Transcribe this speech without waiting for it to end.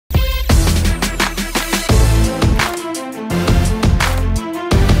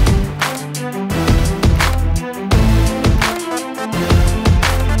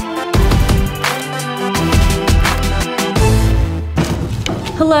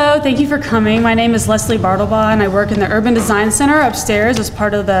Hello, thank you for coming. My name is Leslie Bartlebaugh, and I work in the Urban Design Center upstairs as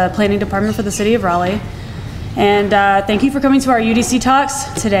part of the planning department for the city of Raleigh. And thank you for coming to our UDC talks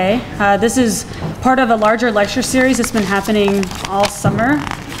today. This is part of a larger lecture series that's been happening all summer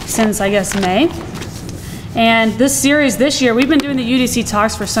since, I guess, May. And this series this year, we've been doing the UDC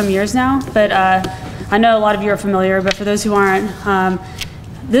talks for some years now, but I know a lot of you are familiar, but for those who aren't,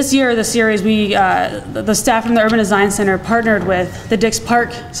 this year, the series, the staff from the Urban Design Center partnered with the Dix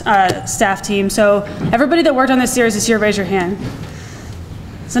Park staff team. So everybody that worked on this series this year, raise your hand.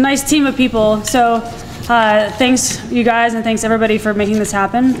 It's a nice team of people. So thanks, you guys, and thanks everybody for making this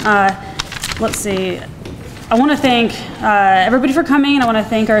happen. Let's see. I want to thank everybody for coming, and I want to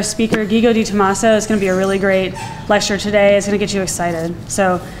thank our speaker, Ghigo DiTommaso. It's going to be a really great lecture today. It's going to get you excited.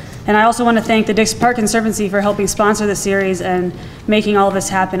 And I also want to thank the Dix Park Conservancy for helping sponsor the series and making all of this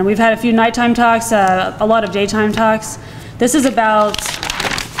happen. And we've had a few nighttime talks, a lot of daytime talks. This is about,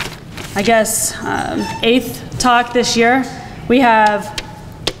 I guess, 8th talk this year. We have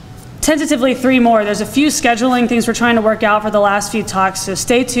tentatively 3 more. There's a few scheduling things we're trying to work out for the last few talks, so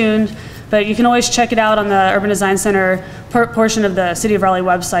stay tuned. But you can always check it out on the Urban Design Center portion of the City of Raleigh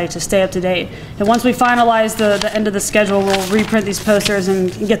website to stay up to date. And once we finalize the end of the schedule, we'll reprint these posters and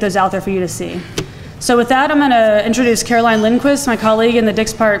get those out there for you to see. So with that, I'm going to introduce Caroline Lindquist, my colleague in the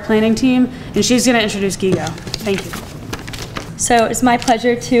Dix Park planning team, and she's going to introduce Ghigo. Thank you. So it's my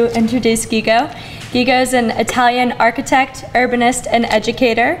pleasure to introduce Ghigo. Ghigo is an Italian architect, urbanist, and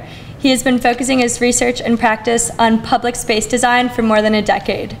educator. He has been focusing his research and practice on public space design for more than a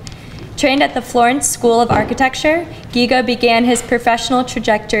decade. Trained at the Florence School of Architecture, Ghigo began his professional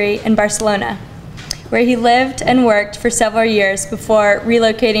trajectory in Barcelona, where he lived and worked for several years before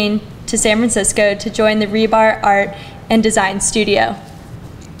relocating to San Francisco to join the Rebar Art and Design Studio.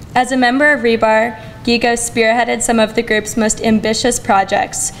 As a member of Rebar, Ghigo spearheaded some of the group's most ambitious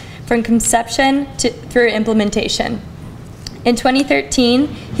projects, from conception through implementation. In 2013,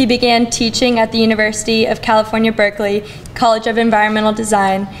 he began teaching at the University of California, Berkeley College of Environmental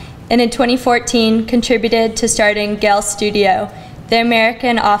Design, and in 2014 contributed to starting Gale Studio, the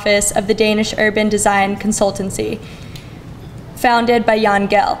American office of the Danish urban design consultancy, founded by Jan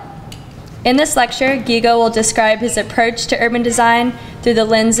Gale. In this lecture, Ghigo will describe his approach to urban design through the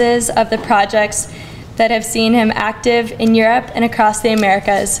lenses of the projects that have seen him active in Europe and across the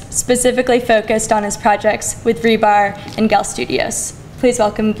Americas, specifically focused on his projects with Rebar and Gale Studios. Please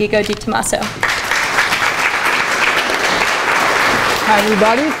welcome Ghigo DiTommaso. Hi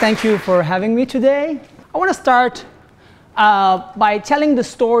everybody, thank you for having me today. I want to start by telling the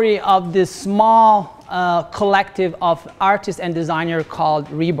story of this small collective of artists and designers called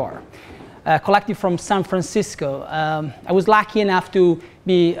Rebar, a collective from San Francisco. I was lucky enough to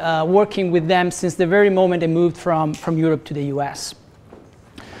be working with them since the very moment I moved from Europe to the US.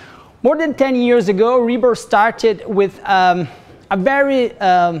 More than 10 years ago, Rebar started with a very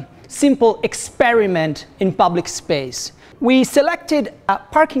simple experiment in public space. We selected a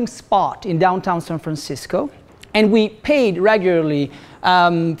parking spot in downtown San Francisco, and we paid regularly,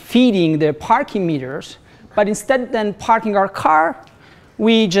 feeding the parking meters, but instead than parking our car,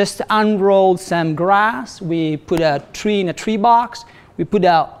 we just unrolled some grass, we put a tree in a tree box, we put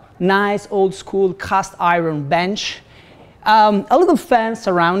a nice old school cast iron bench, a little fence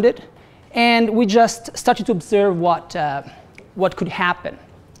around it, and we just started to observe what could happen.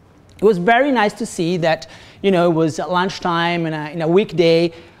 It was very nice to see that, it was lunchtime in a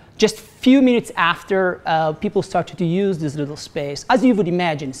weekday, just a few minutes after people started to use this little space, as you would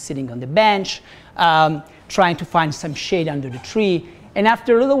imagine, sitting on the bench, trying to find some shade under the tree. And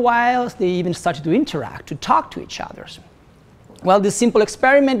after a little while, they even started to interact, to talk to each other. Well, this simple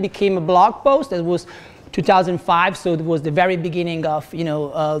experiment became a blog post. That was 2005, so it was the very beginning of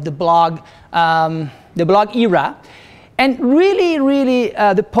the blog era. And really,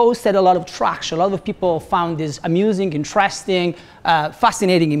 the post had a lot of traction. A lot of people found this amusing, interesting,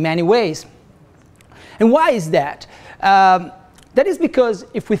 fascinating in many ways. And why is that? That is because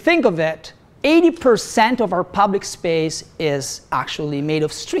if we think of it, 80% of our public space is actually made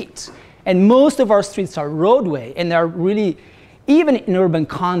of streets. And most of our streets are roadway, and they're really, even in urban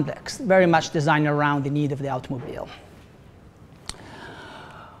context, very much designed around the need of the automobile.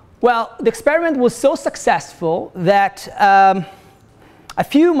 Well, the experiment was so successful that a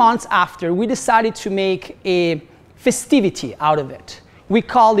few months after, we decided to make a festivity out of it. We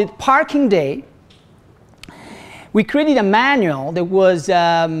called it Parking Day. We created a manual that was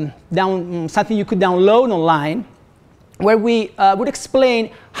something you could download online, where we would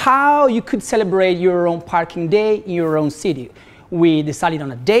explain how you could celebrate your own parking day in your own city. We decided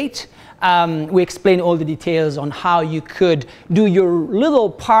on a date. we explain all the details on how you could do your little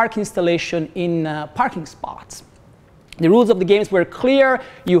park installation in parking spots. The rules of the games were clear.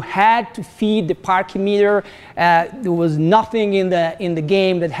 You had to feed the parking meter. There was nothing in the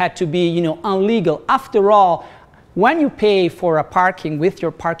game that had to be, illegal. After all, when you pay for a parking with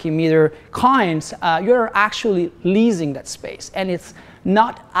your parking meter coins, you're actually leasing that space, and it's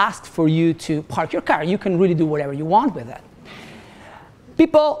not asked for you to park your car. You can really do whatever you want with it.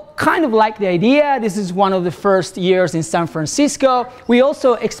 People kind of like the idea. This is one of the first years in San Francisco. We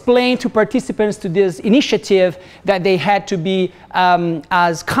also explained to participants to this initiative that they had to be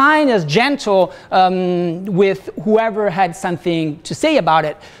as kind, as gentle with whoever had something to say about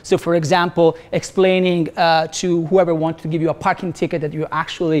it. So for example, explaining to whoever wanted to give you a parking ticket that you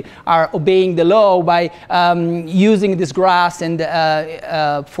actually are obeying the law by using this grass and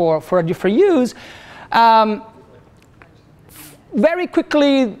for a different use. Very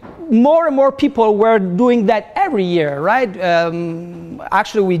quickly, more and more people were doing that every year, right?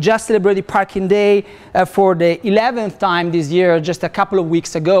 Actually, we just celebrated Parking Day for the 11th time this year. Just a couple of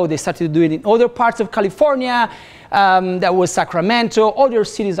weeks ago, they started doing it in other parts of California. That was Sacramento, other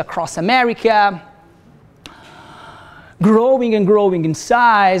cities across America. Growing and growing in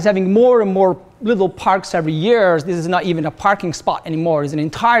size, having more and more little parks every year. This is not even a parking spot anymore. It's an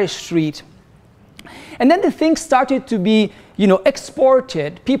entire street. And then the thing started to be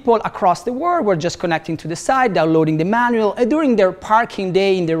exported. People across the world were just connecting to the site, downloading the manual, and doing their parking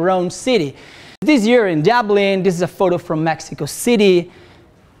day in their own city. This year in Dublin, this is a photo from Mexico City.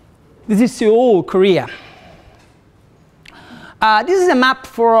 This is Seoul, Korea. This is a map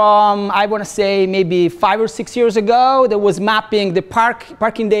from, I want to say, maybe 5 or 6 years ago that was mapping the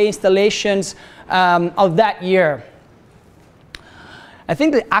parking day installations of that year. I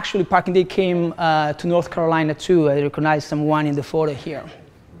think that actually Parking Day came to North Carolina too. I recognize someone in the photo here.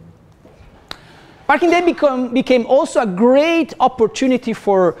 Parking Day became also a great opportunity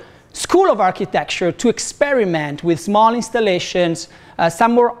for School of Architecture to experiment with small installations,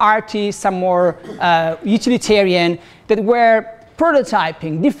 some more arty, some more utilitarian, that were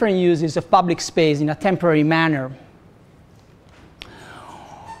prototyping different uses of public space in a temporary manner.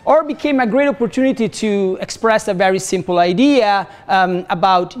 Or became a great opportunity to express a very simple idea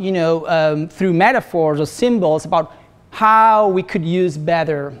about, through metaphors or symbols, about how we could use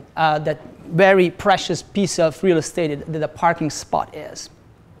better that very precious piece of real estate that a parking spot is.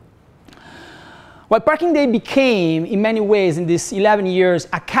 Well, Parking Day became, in many ways, in these 11 years,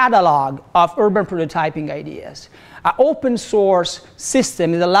 a catalog of urban prototyping ideas. An open source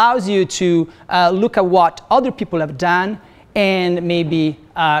system that allows you to look at what other people have done and maybe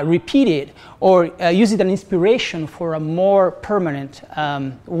repeat it or use it as an inspiration for a more permanent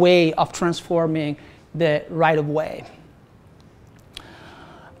way of transforming the right-of-way.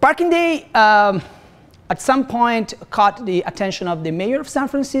 Parking Day at some point caught the attention of the mayor of San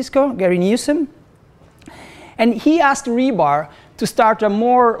Francisco, Gary Newsom, and he asked Rebar to start a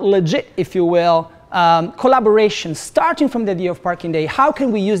more legit, if you will, collaboration, starting from the idea of Parking Day. How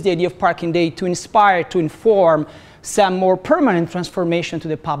can we use the idea of Parking Day to inspire, to inform some more permanent transformation to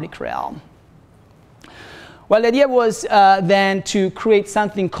the public realm? Well, the idea was then to create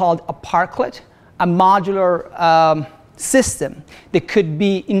something called a parklet, a modular system that could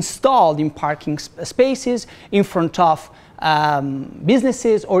be installed in parking spaces in front of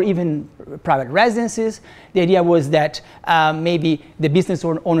businesses or even private residences. The idea was that maybe the business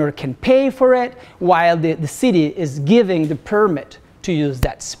owner can pay for it while the city is giving the permit to use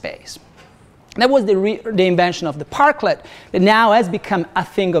that space. That was the invention of the parklet that now has become a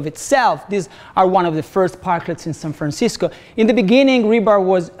thing of itself. These are one of the first parklets in San Francisco. In the beginning, Rebar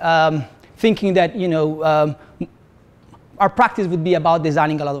was thinking that our practice would be about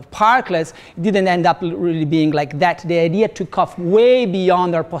designing a lot of parklets. It didn't end up really being like that. The idea took off way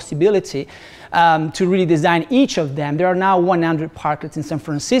beyond our possibility to really design each of them. There are now 100 parklets in San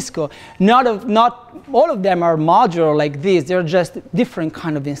Francisco. Not all of them are modular like this. They're just different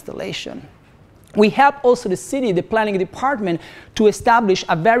kind of installation. We helped also the city, the planning department, to establish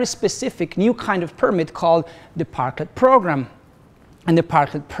a very specific new kind of permit called the parklet program and the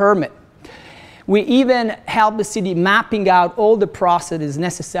parklet permit. We even helped the city mapping out all the processes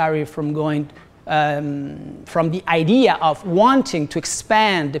necessary from going from the idea of wanting to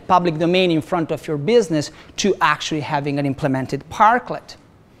expand the public domain in front of your business to actually having an implemented parklet.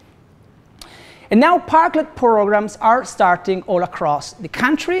 And now parklet programs are starting all across the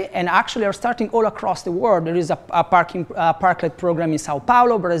country and actually are starting all across the world. There is a parklet program in Sao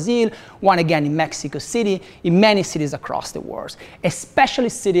Paulo, Brazil, one again in Mexico City, in many cities across the world, especially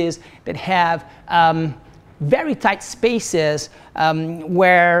cities that have very tight spaces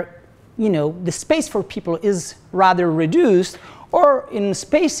where the space for people is rather reduced, or in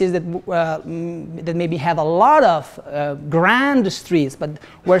spaces that, that maybe have a lot of grand streets, but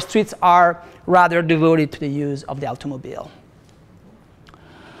where streets are rather devoted to the use of the automobile.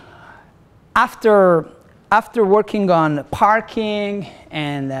 After working on parking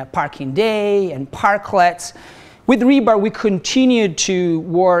and parking day and parklets, with Rebar we continued to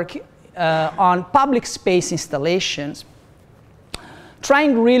work on public space installations,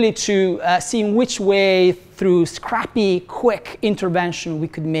 trying really to see in which way, through scrappy, quick intervention, we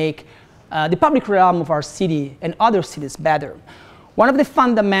could make the public realm of our city and other cities better. One of the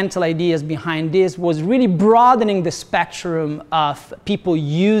fundamental ideas behind this was really broadening the spectrum of people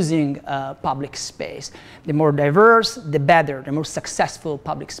using public space. The more diverse, the better, the more successful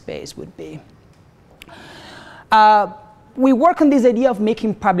public space would be. We work on this idea of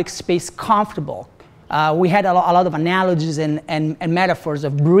making public space comfortable. We had a lot of analogies and metaphors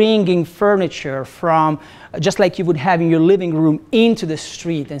of bringing furniture from, just like you would have in your living room, into the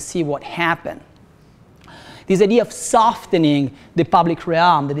street and see what happened. This idea of softening the public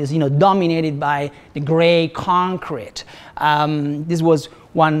realm that is dominated by the gray concrete. This was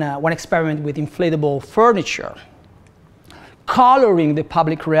one experiment with inflatable furniture. Coloring the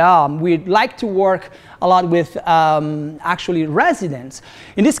public realm. We'd like to work a lot with actually residents.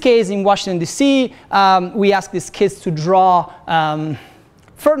 In this case, in Washington, D.C., we asked these kids to draw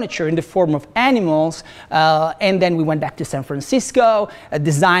furniture in the form of animals, and then we went back to San Francisco,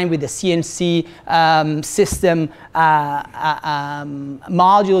 designed with the CNC system,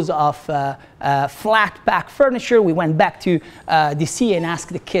 modules of flat pack furniture. We went back to DC and asked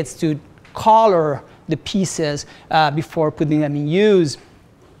the kids to color the pieces before putting them in use.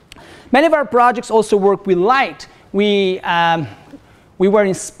 Many of our projects also work with light. We were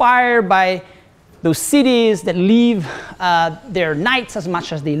inspired by those cities that live their nights as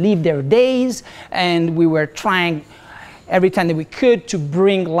much as they live their days, and we were trying every time that we could to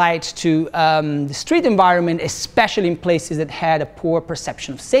bring light to the street environment, especially in places that had a poor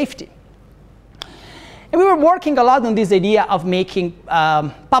perception of safety. And we were working a lot on this idea of making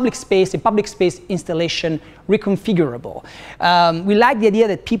public space installation reconfigurable. We liked the idea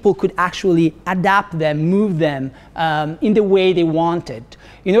that people could actually adapt them, move them in the way they wanted,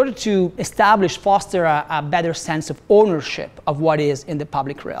 in order to foster a better sense of ownership of what is in the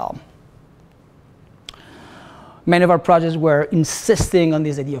public realm. Many of our projects were insisting on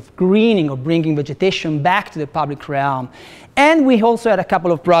this idea of greening, or bringing vegetation back to the public realm. And we also had a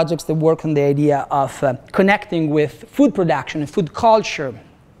couple of projects that work on the idea of connecting with food production and food culture.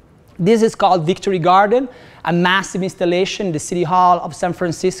 This is called Victory Garden, a massive installation in the City Hall of San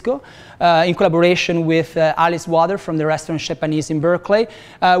Francisco, in collaboration with Alice Water from the restaurant Japanese in Berkeley.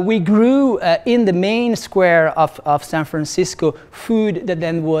 We grew in the main square of San Francisco food that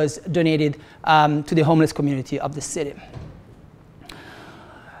then was donated to the homeless community of the city.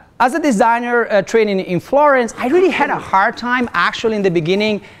 As a designer training in Florence, I really had a hard time actually in the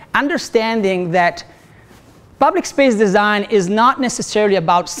beginning understanding that public space design is not necessarily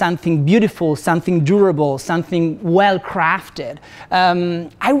about something beautiful, something durable, something well crafted.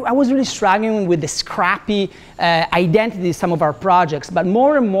 I was really struggling with the scrappy identity of some of our projects, but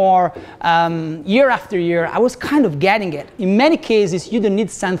more and more, year after year, I was kind of getting it. In many cases, you don't need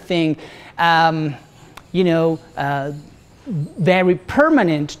something, very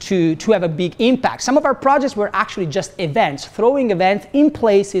permanent to have a big impact. Some of our projects were actually just events, throwing events in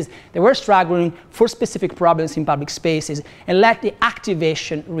places that were struggling for specific problems in public spaces, and let the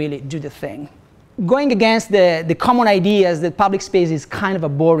activation really do the thing. Going against the common ideas that public space is kind of a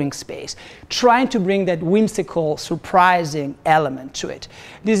boring space, trying to bring that whimsical, surprising element to it.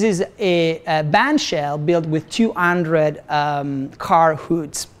 This is a band shell built with 200 car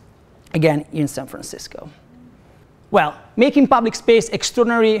hoods, again in San Francisco. Well, making public space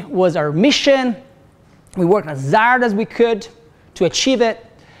extraordinary was our mission. We worked as hard as we could to achieve it.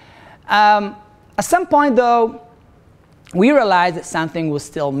 At some point, though, we realized that something was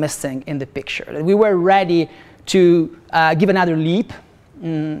still missing in the picture, that we were ready to give another leap,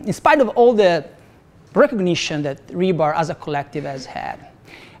 in spite of all the recognition that Rebar as a collective has had.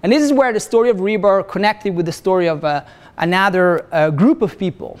 And this is where the story of Rebar connected with the story of another group of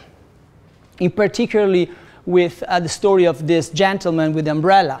people, in particularly with the story of this gentleman with the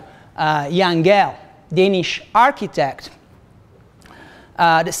umbrella, Jan Gehl, Danish architect,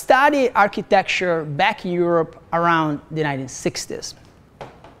 that studied architecture back in Europe around the 1960s.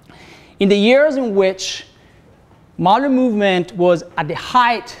 In the years in which modern movement was at the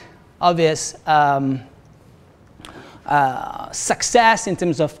height of its success in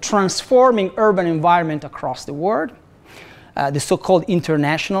terms of transforming urban environment across the world, the so-called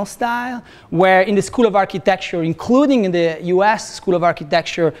international style, where in the School of Architecture, including in the US School of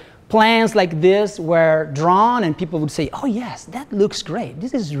Architecture, plans like this were drawn and people would say, oh yes, that looks great.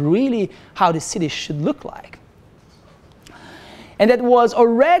 This is really how the city should look like. And that was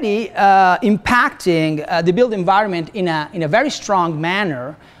already impacting the built environment in a very strong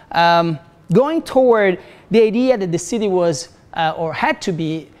manner, going toward the idea that the city was or had to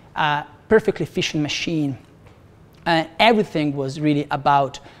be a perfectly efficient machine. Everything was really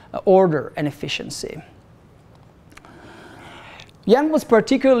about order and efficiency. Young was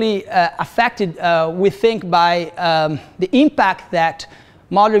particularly affected, we think, by the impact that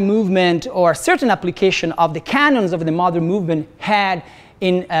modern movement or certain application of the canons of the modern movement had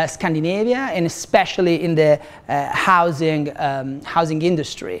in Scandinavia, and especially in the housing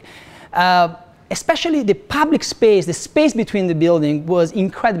industry. Especially the public space, the space between the building was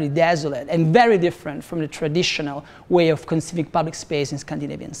incredibly desolate and very different from the traditional way of conceiving public space in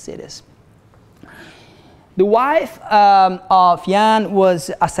Scandinavian cities. The wife of Jan was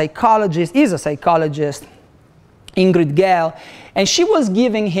a psychologist, is a psychologist, Ingrid Gell, and she was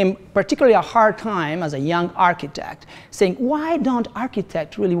giving him particularly a hard time as a young architect, saying, why don't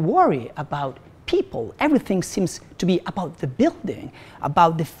architects really worry about people? Everything seems to be about the building,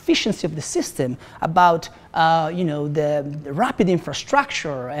 about the efficiency of the system, about the rapid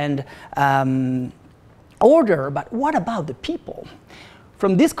infrastructure and order, but what about the people?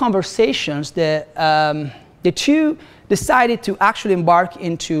 From these conversations, the two decided to actually embark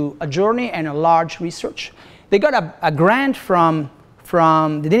into a journey and a large research. They got a grant from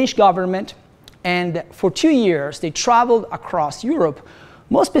the Danish government, and for 2 years they traveled across Europe,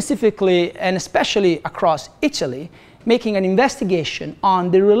 most specifically and especially across Italy, making an investigation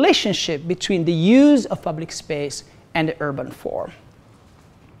on the relationship between the use of public space and the urban form.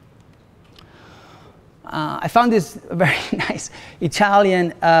 I found this very nice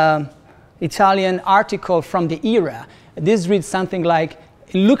Italian article from the era. This reads something like,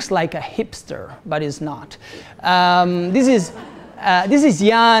 it looks like a hipster, but it's not. This is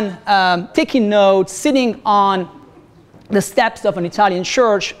Jan taking notes, sitting on the steps of an Italian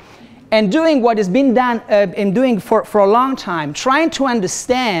church, and doing what has been done and doing for a long time, trying to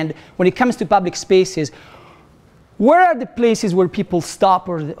understand, when it comes to public spaces, where are the places where people stop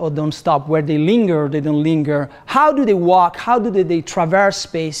or don't stop, where they linger or they don't linger, how do they walk, how do they traverse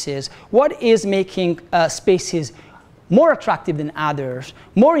spaces, what is making spaces more attractive than others,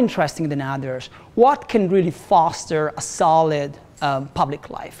 more interesting than others, what can really foster a solid public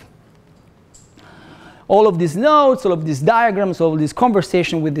life. All of these notes, all of these diagrams, all of this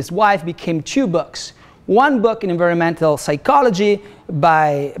conversation with his wife became 2 books. One book in environmental psychology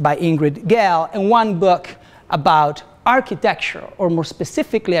by Ingrid Gell, and one book about architecture, or more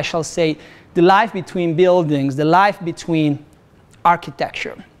specifically, I shall say, the life between buildings, the life between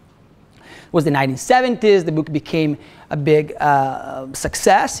architecture. It was the 1970s, the book became a big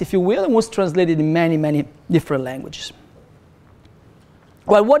success, if you will, and was translated in many, many different languages.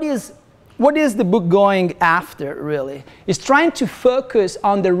 Well, what is the book going after, really? It's trying to focus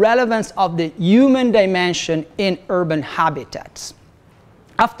on the relevance of the human dimension in urban habitats.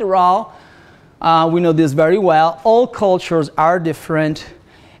 After all, we know this very well, all cultures are different,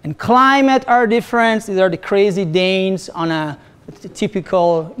 and climate are different. These are the crazy Danes on a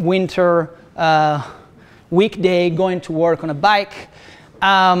typical winter weekday going to work on a bike.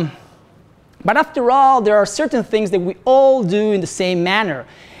 But after all, there are certain things that we all do in the same manner.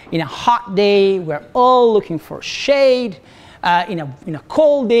 In a hot day, we're all looking for shade. In a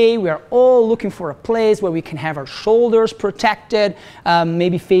cold day, we are all looking for a place where we can have our shoulders protected,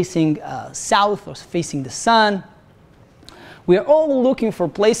 maybe facing south or facing the sun. We are all looking for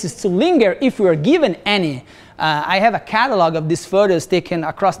places to linger if we are given any. I have a catalog of these photos taken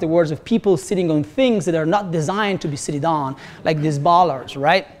across the world of people sitting on things that are not designed to be seated on, like these bollards,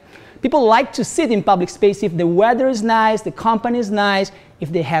 right? People like to sit in public space if the weather is nice, the company is nice,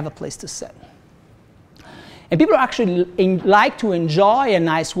 if they have a place to sit. And people actually like to enjoy a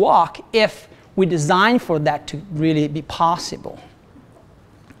nice walk if we design for that to really be possible.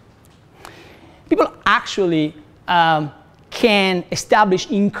 People actually can establish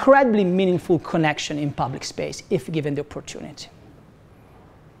incredibly meaningful connection in public space if given the opportunity.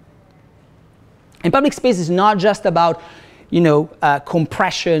 And public space is not just about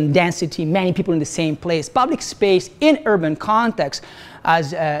compression, density, many people in the same place. Public space in urban context,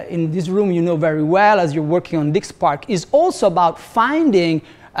 as in this room you know very well as you're working on Dix Park, is also about finding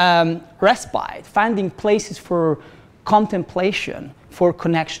respite, finding places for contemplation, for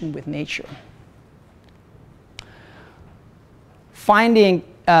connection with nature. Finding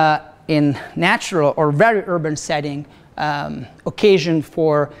in natural or very urban setting occasion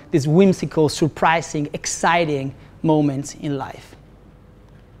for these whimsical, surprising, exciting moments in life.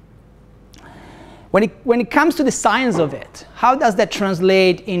 When it comes to the science of it, how does that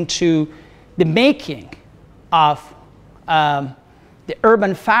translate into the making of the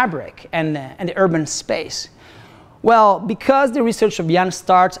urban fabric and the urban space? Well, because the research of Jan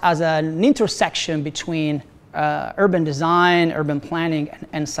starts as an intersection between urban design, urban planning,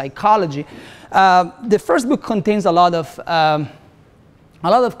 and psychology, the first book contains a lot of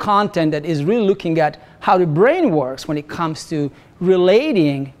content that is really looking at how the brain works when it comes to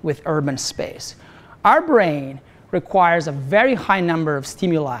relating with urban space. Our brain requires a very high number of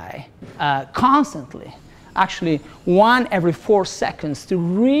stimuli constantly, actually 1 every 4 seconds, to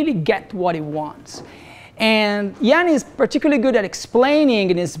really get what it wants. And Jan is particularly good at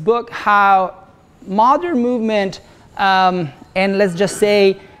explaining in his book how modern movement and let's just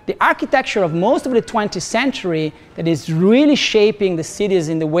say the architecture of most of the 20th century that is really shaping the cities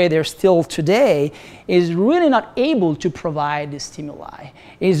in the way they're still today is really not able to provide the stimuli.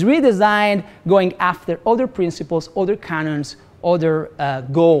 It is redesigned going after other principles, other canons, other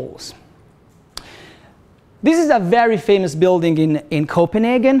goals. This is a very famous building in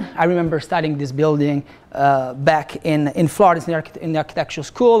Copenhagen. I remember studying this building back in Florida in the architectural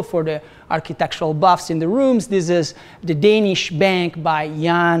school for the architectural buffs in the rooms. This is the Danish Bank by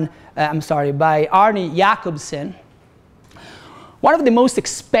by Arne Jacobsen. One of the most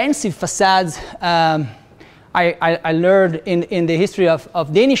expensive facades I learned in the history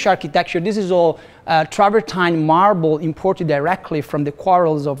of Danish architecture. This is all travertine marble imported directly from the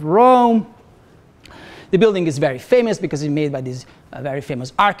quarries of Rome. The building is very famous because it's made by this very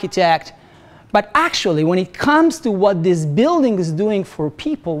famous architect. But actually, when it comes to what this building is doing for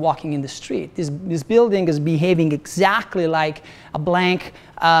people walking in the street, this building is behaving exactly like a blank,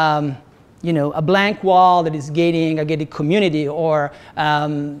 a blank wall that is gating a gated community, or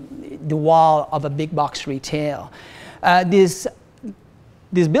the wall of a big box retail. This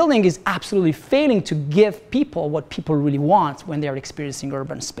building is absolutely failing to give people what people really want when they are experiencing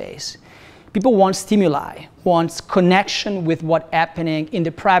urban space. People want stimuli, want connection with what's happening in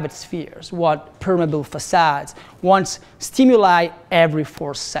the private spheres, want permeable facades, wants stimuli every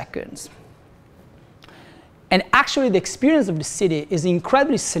 4 seconds. And actually, the experience of the city is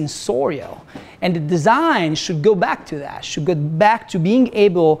incredibly sensorial, and the design should go back to that, should go back to being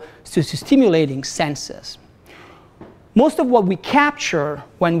able to stimulating senses. Most of what we capture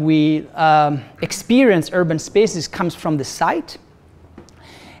when we experience urban spaces comes from the site.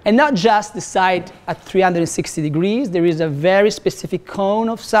 And not just the site at 360 degrees. There is a very specific cone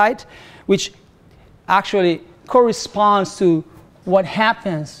of sight which actually corresponds to what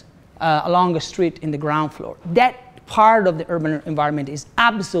happens along a street in the ground floor. That part of the urban environment is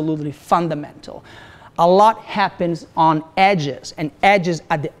absolutely fundamental. A lot happens on edges, and edges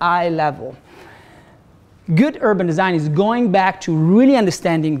at the eye level. Good urban design is going back to really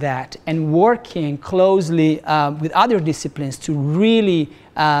understanding that and working closely with other disciplines to really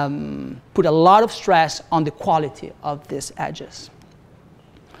put a lot of stress on the quality of these edges.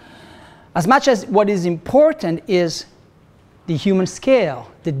 As much as what is important is the human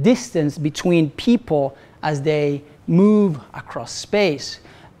scale, the distance between people as they move across space.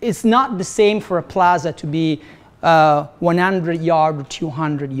 It's not the same for a plaza to be 100 yard or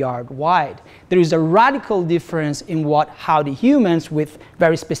 200 yard wide. There is a radical difference in how the humans with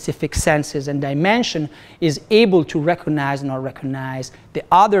very specific senses and dimension is able to recognize and not recognize the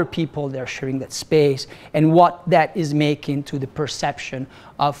other people they're sharing that space, and what that is making to the perception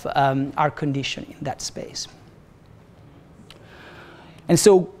of our condition in that space. And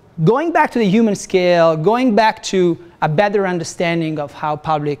so going back to the human scale, going back to a better understanding of how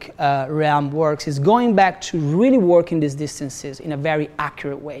public realm works, is going back to really working these distances in a very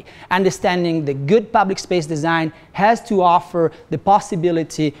accurate way. Understanding the good public space design has to offer the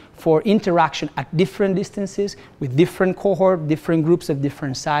possibility for interaction at different distances with different cohorts, different groups of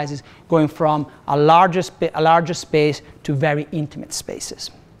different sizes, going from a larger space to very intimate spaces.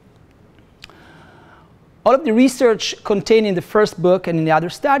 All of the research contained in the first book and in the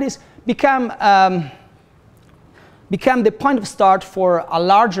other studies become the point of start for a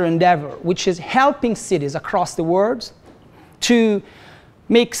larger endeavor, which is helping cities across the world to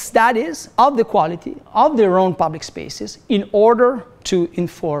make studies of the quality of their own public spaces in order to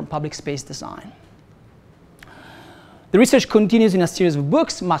inform public space design. The research continues in a series of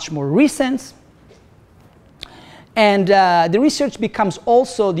books, much more recent. And the research becomes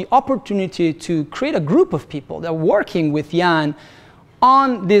also the opportunity to create a group of people that are working with Jan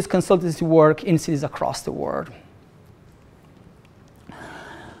on this consultancy work in cities across the world.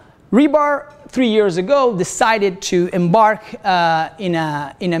 Rebar, 3 years ago, decided to embark in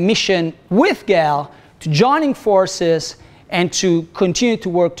a mission with Gail to joining forces and to continue to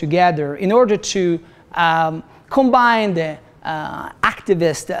work together in order to combine the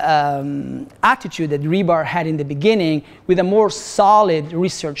activist attitude that Rebar had in the beginning with a more solid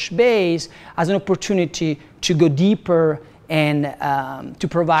research base as an opportunity to go deeper and to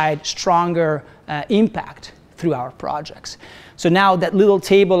provide stronger impact through our projects. So now that little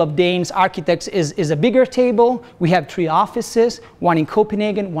table of Dane's architects is a bigger table. We have 3 offices, one in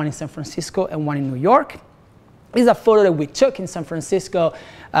Copenhagen, one in San Francisco, and one in New York. This is a photo that we took in San Francisco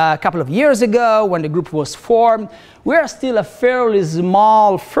a couple of years ago when the group was formed. We are still a fairly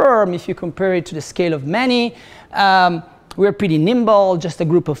small firm if you compare it to the scale of many. We're pretty nimble, just a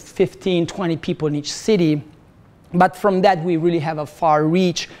group of 15, 20 people in each city. But from that, we really have a far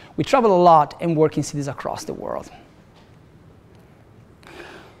reach. We travel a lot and work in cities across the world.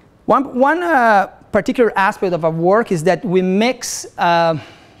 One particular aspect of our work is that we mix the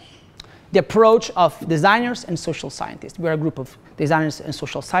approach of designers and social scientists. We're a group of designers and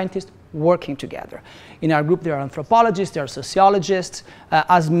social scientists working together. In our group, there are anthropologists, there are sociologists,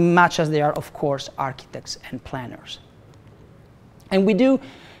 as much as there are, of course, architects and planners. And we do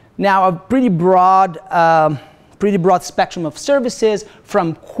now a pretty broad spectrum of services,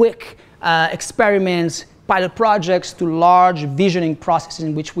 from quick experiments, pilot projects, to large visioning processes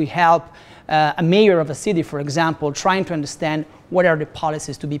in which we help a mayor of a city, for example, trying to understand what are the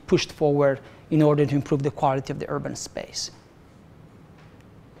policies to be pushed forward in order to improve the quality of the urban space.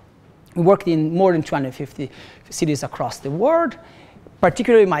 We worked in more than 250 cities across the world.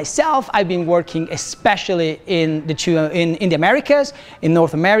 Particularly myself, I've been working especially in the Americas, in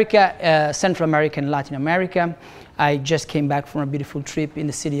North America, Central America, and Latin America. I just came back from a beautiful trip in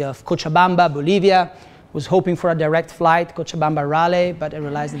the city of Cochabamba, Bolivia. Was hoping for a direct flight, Cochabamba, Raleigh, but I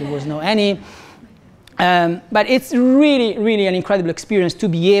realized that there was no any. But it's really, really an incredible experience to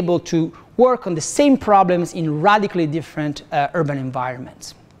be able to work on the same problems in radically different urban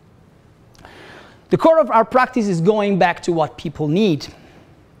environments. The core of our practice is going back to what people need.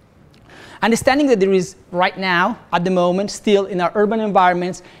 Understanding that there is right now, at the moment, still in our urban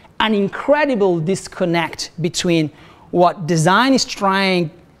environments, an incredible disconnect between what design is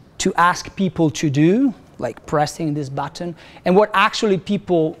trying to ask people to do, like pressing this button, and what actually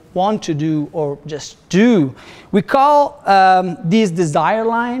people want to do or just do. We call these desire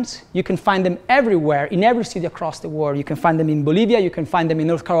lines. You can find them everywhere, in every city across the world. You can find them in Bolivia, you can find them in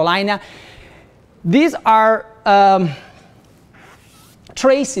North Carolina. These are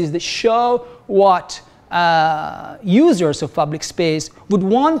traces that show what users of public space would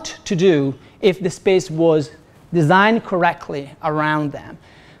want to do if the space was designed correctly around them.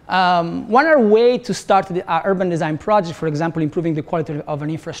 One other way to start the urban design project, for example, improving the quality of an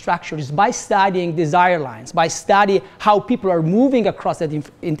infrastructure, is by studying desire lines, by studying how people are moving across that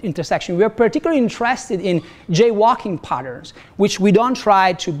intersection. We are particularly interested in jaywalking patterns, which we don't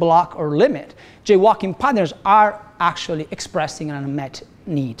try to block or limit. Jaywalking patterns are actually expressing an unmet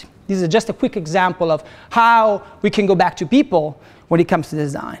need. This is just a quick example of how we can go back to people when it comes to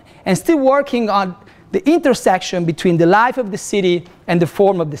design, and still working on the intersection between the life of the city and the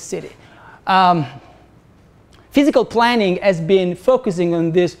form of the city. Physical planning has been focusing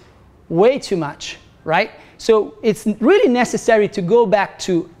on this way too much, right? So it's really necessary to go back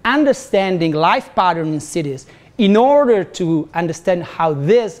to understanding life patterns in cities in order to understand how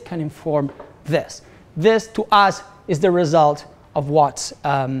this can inform this. This, to us, is the result of what's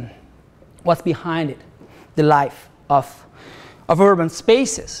behind it, the life of urban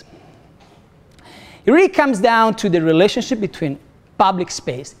spaces. It really comes down to the relationship between public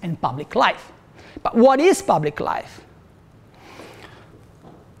space and public life. But what is public life?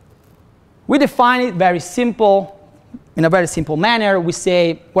 We define it very simple, in a very simple manner. We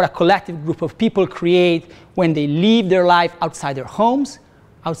say what a collective group of people create when they live their life outside their homes,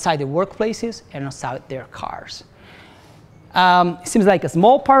 outside their workplaces, and outside their cars. It seems like a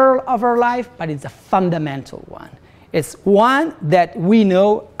small part of our life, but it's a fundamental one. It's one that we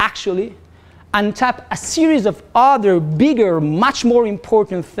know actually untap a series of other bigger, much more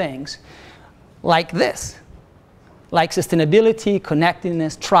important things like this, like sustainability,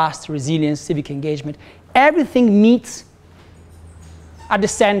 connectedness, trust, resilience, civic engagement. Everything meets at the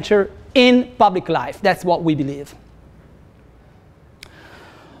center in public life. That's what we believe.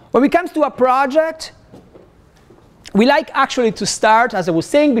 When it comes to a project, we like actually to start, as I was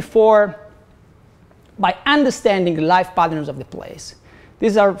saying before, by understanding the life patterns of the place.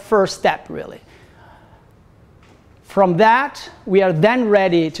 This is our first step, really. From that, we are then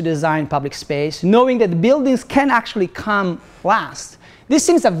ready to design public space, knowing that the buildings can actually come last. This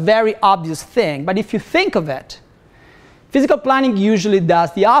seems a very obvious thing, but if you think of it, physical planning usually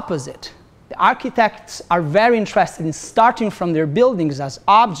does the opposite. The architects are very interested in starting from their buildings as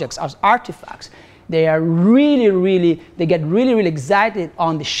objects, as artifacts. They get really excited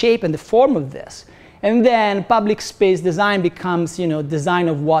on the shape and the form of this. And then public space design becomes, design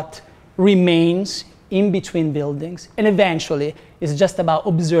of what remains in between buildings, and eventually it's just about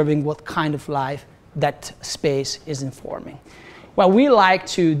observing what kind of life that space is informing. Well, we like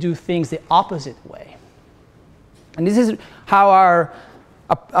to do things the opposite way. And this is how our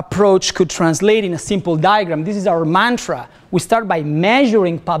approach could translate in a simple diagram. This is our mantra. We start by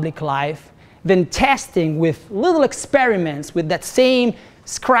measuring public life, then testing with little experiments with that same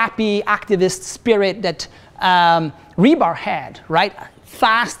scrappy activist spirit that Rebar had, right?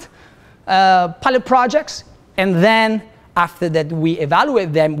 Fast pilot projects, and then after that we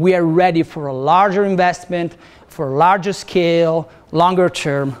evaluate them, we are ready for a larger investment, for larger scale, longer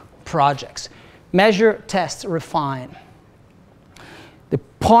term projects. Measure, test, refine. The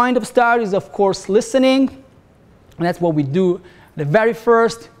point of start is, of course, listening, and that's what we do the very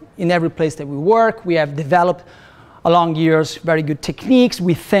first in every place that we work. We have developed along years very good techniques,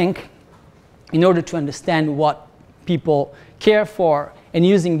 we think, in order to understand what people care for, and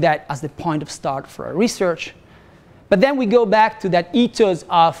using that as the point of start for our research. But then we go back to that ethos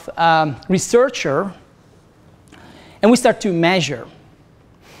of researcher, and we start to measure.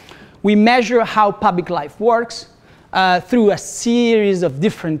 We measure how public life works through a series of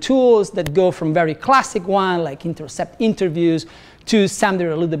different tools that go from very classic one, like intercept interviews, to some that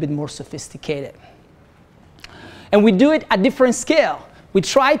are a little bit more sophisticated. And we do it at different scale. We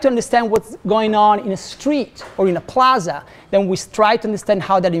try to understand what's going on in a street or in a plaza. Then we try to understand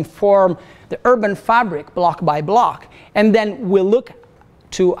how that informs the urban fabric block by block. And then we look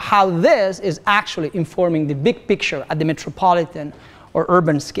to how this is actually informing the big picture at the metropolitan or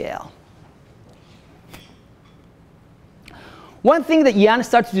urban scale. One thing that Jan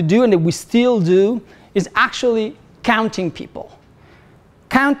started to do and that we still do is actually counting people.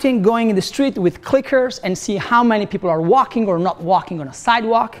 Counting, going in the street with clickers and see how many people are walking or not walking on a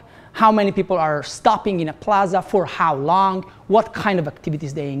sidewalk, how many people are stopping in a plaza, for how long, what kind of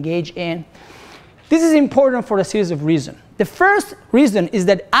activities they engage in. This is important for a series of reasons. The first reason is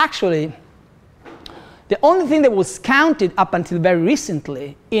that actually the only thing that was counted up until very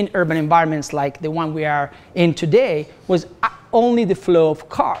recently in urban environments like the one we are in today was only the flow of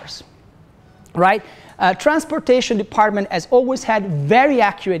cars, right? Transportation department has always had very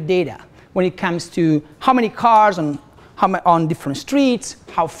accurate data when it comes to how many cars on different streets,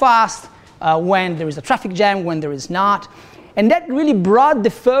 how fast, when there is a traffic jam, when there is not. And that really brought the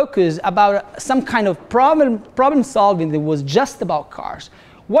focus about some kind of problem solving that was just about cars.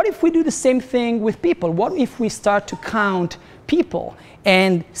 What if we do the same thing with people? What if we start to count people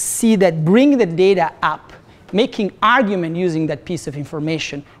and see that bringing the data up, making argument using that piece of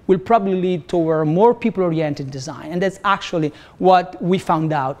information will probably lead toward more people-oriented design. And that's actually what we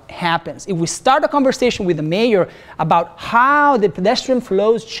found out happens. If we start a conversation with the mayor about how the pedestrian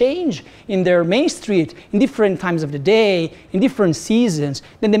flows change in their main street in different times of the day, in different seasons,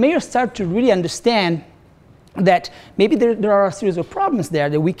 then the mayor starts to really understand that maybe there are a series of problems there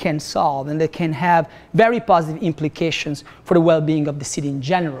that we can solve and that can have very positive implications for the well-being of the city in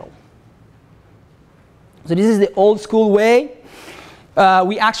general. So this is the old school way.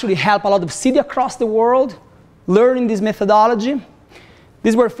 We actually help a lot of cities across the world learning this methodology.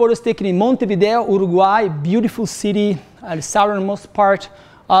 These were photos taken in Montevideo, Uruguay, a beautiful city, the southernmost part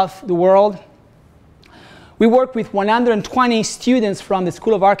of the world. We work with 120 students from the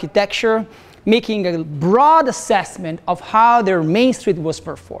School of Architecture, making a broad assessment of how their main street was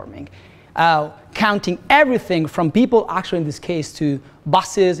performing, counting everything from people, actually in this case, to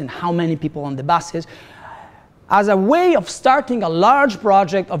buses and how many people on the buses, as a way of starting a large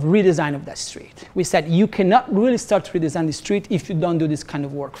project of redesign of that street. We said you cannot really start to redesign the street if you don't do this kind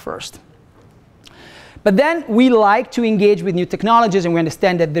of work first. But then we like to engage with new technologies, and we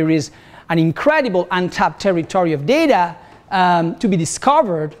understand that there is an incredible untapped territory of data to be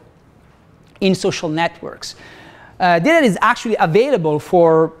discovered in social networks. Data that is actually available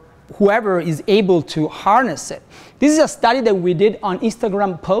for whoever is able to harness it. This is a study that we did on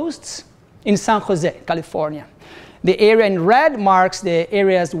Instagram posts in San Jose, California. The area in red marks the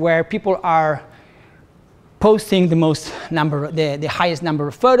areas where people are posting the highest number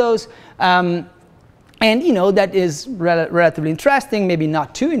of photos. And that is relatively interesting, maybe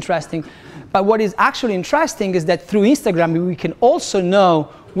not too interesting. But what is actually interesting is that through Instagram, we can also know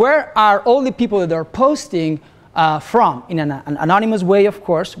where are all the people that are posting from, in an anonymous way, of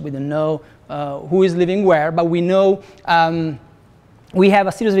course. We don't know who is living where, but we know we have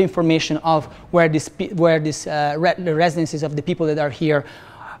a series of information of where the residences of the people that are here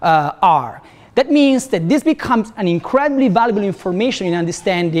are. That means that this becomes an incredibly valuable information in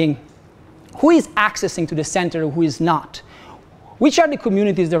understanding who is accessing to the center and who is not. Which are the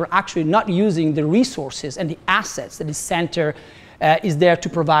communities that are actually not using the resources and the assets that the center is there to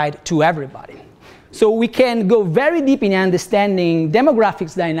provide to everybody. So we can go very deep in understanding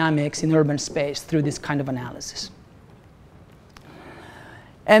demographics dynamics in urban space through this kind of analysis.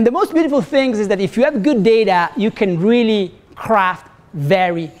 And the most beautiful thing is that if you have good data, you can really craft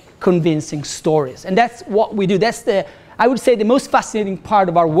very convincing stories. And that's what we do. That's I would say the most fascinating part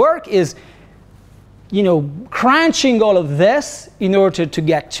of our work is, crunching all of this in order to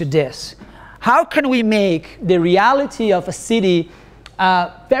get to this. How can we make the reality of a city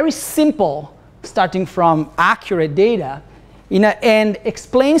very simple, starting from accurate data, and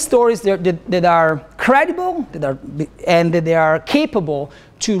explain stories that are credible, and that they are capable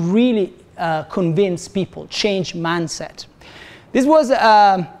to really convince people, change mindset. This was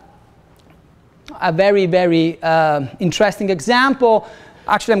a very, very interesting example.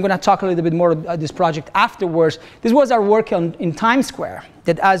 Actually, I'm going to talk a little bit more about this project afterwards. This was our work in Times Square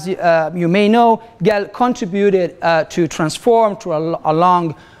that, as you may know, Gail contributed to transform through a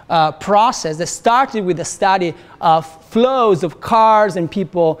long process that started with a study of flows of cars and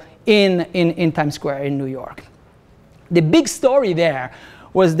people in Times Square in New York. The big story there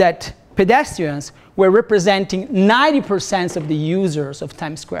was that pedestrians were representing 90% of the users of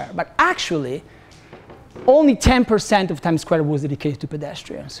Times Square, but actually, only 10% of Times Square was dedicated to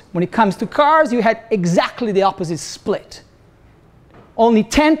pedestrians. When it comes to cars, you had exactly the opposite split. Only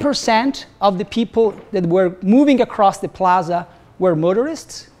 10% of the people that were moving across the plaza were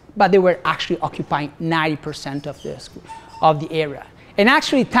motorists, but they were actually occupying 90% of the area. And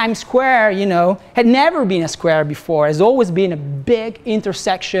actually, Times Square, had never been a square before. It's always been a big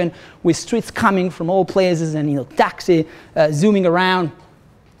intersection with streets coming from all places and taxi zooming around.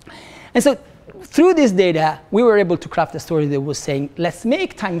 And so, through this data, we were able to craft a story that was saying, let's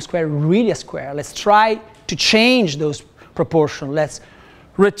make Times Square really a square. Let's try to change those proportions. Let's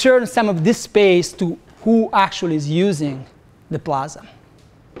return some of this space to who actually is using the plaza.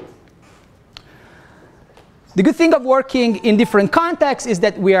 The good thing of working in different contexts is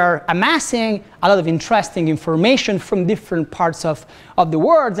that we are amassing a lot of interesting information from different parts of the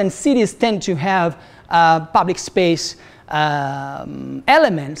world, and cities tend to have public space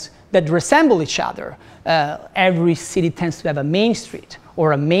elements that resemble each other. Every city tends to have a main street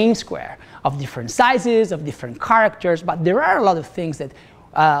or a main square of different sizes, of different characters, but there are a lot of things that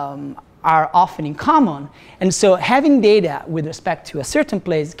are often in common. And so having data with respect to a certain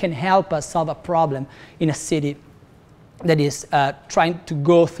place can help us solve a problem in a city that is trying to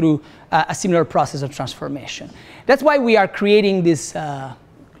go through a similar process of transformation. That's why we are creating this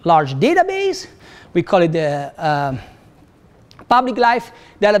large database. We call it the public life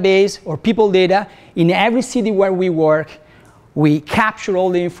database or people data. In every city where we work, we capture all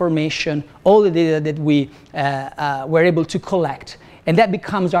the information, all the data that we were able to collect. And that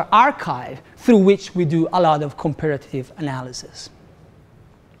becomes our archive through which we do a lot of comparative analysis.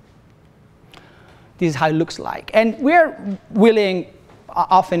 This is how it looks like. And we're willing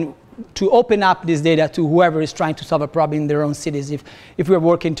often to open up this data to whoever is trying to solve a problem in their own cities if we're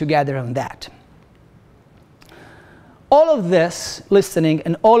working together on that. All of this listening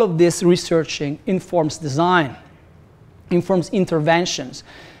and all of this researching informs design, informs interventions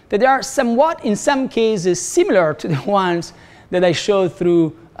that are somewhat, in some cases, similar to the ones that I showed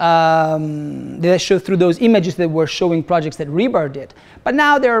through those images that were showing projects that Rebar did. But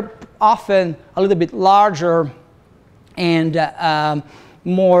now they're often a little bit larger and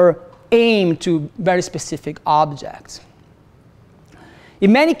more aimed to very specific objects.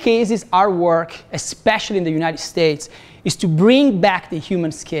 In many cases, our work, especially in the United States, is to bring back the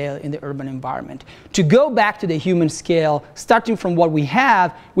human scale in the urban environment, to go back to the human scale, starting from what we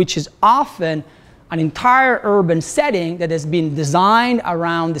have, which is often an entire urban setting that has been designed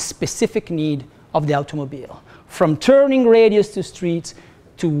around the specific need of the automobile. From turning radius to streets,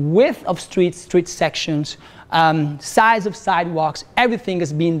 to width of streets, street sections, size of sidewalks, everything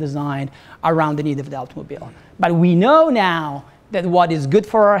has been designed around the need of the automobile. But we know now that what is good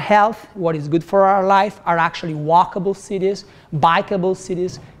for our health, what is good for our life, are actually walkable cities, bikeable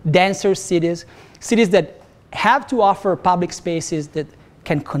cities, denser cities, cities that have to offer public spaces that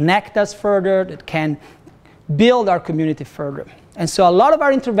can connect us further, that can build our community further. And so a lot of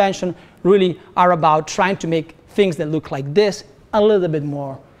our intervention really are about trying to make things that look like this a little bit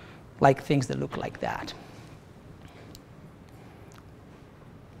more like things that look like that.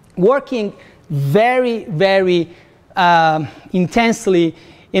 working very, very intensely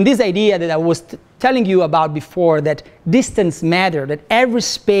in this idea that I was telling you about before, that distance matters, that every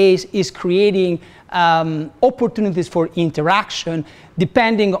space is creating opportunities for interaction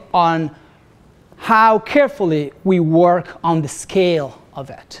depending on how carefully we work on the scale of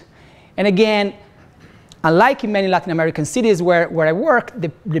it. And again, unlike in many Latin American cities where I work, the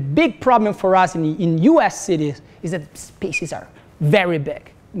big problem for us in US cities is that spaces are very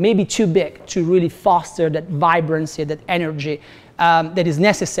big, maybe too big to really foster that vibrancy, that energy that is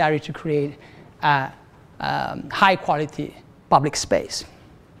necessary to create high quality public space.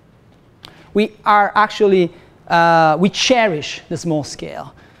 We are actually, we cherish the small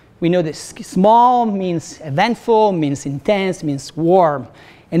scale. We know that small means eventful, means intense, means warm.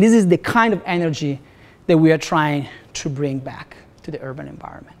 And this is the kind of energy that we are trying to bring back to the urban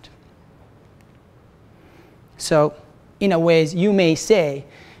environment. So, in a way, you may say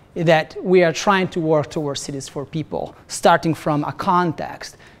that we are trying to work towards cities for people, starting from a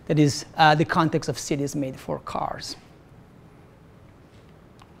context that is the context of cities made for cars.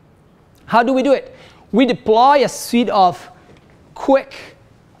 How do we do it? We deploy a suite of quick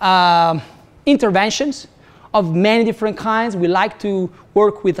interventions of many different kinds. We like to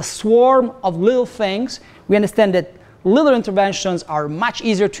work with a swarm of little things. We understand that little interventions are much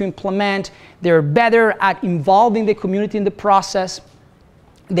easier to implement. They're better at involving the community in the process.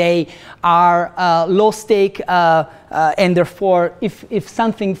 They are low stake, and therefore, if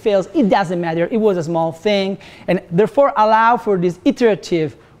something fails, it doesn't matter. It was a small thing, and therefore allow for this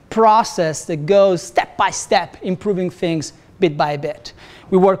iterative process that goes step by step, improving things bit by bit.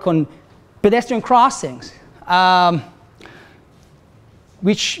 We work on pedestrian crossings,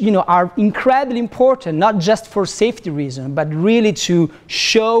 which are incredibly important, not just for safety reasons, but really to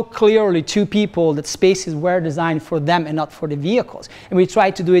show clearly to people that spaces were designed for them and not for the vehicles. And we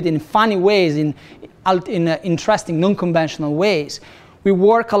try to do it in funny ways, in interesting, non-conventional ways. We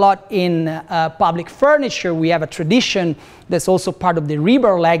work a lot in public furniture. We have a tradition that's also part of the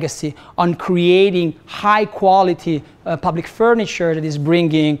Reber legacy on creating high-quality public furniture that is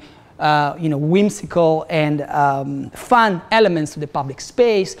bringing whimsical and fun elements to the public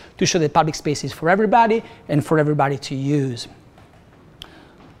space to show that public space is for everybody and for everybody to use.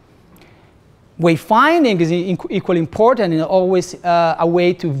 Wayfinding is equally important and always a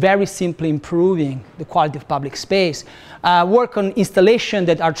way to very simply improving the quality of public space. Work on installations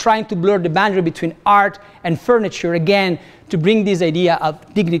that are trying to blur the boundary between art and furniture, again, to bring this idea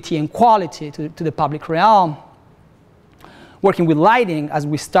of dignity and quality to the public realm. Working with lighting, as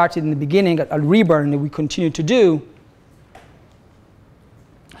we started in the beginning at Reber and we continue to do.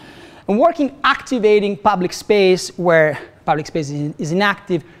 And working, activating public space where public space is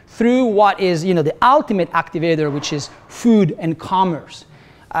inactive through what is the ultimate activator, which is food and commerce.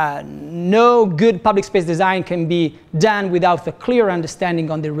 No good public space design can be done without a clear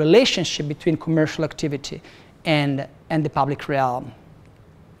understanding on the relationship between commercial activity and the public realm.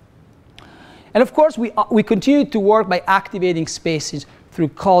 And of course, we continue to work by activating spaces through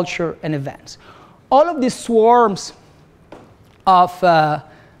culture and events. All of these swarms of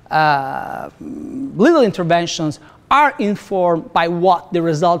little interventions are informed by what the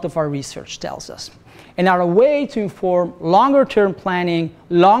result of our research tells us, and are a way to inform longer-term planning,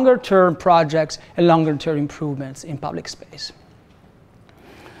 longer-term projects, and longer-term improvements in public space.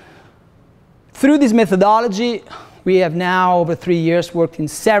 Through this methodology, we have now, over 3 years, worked in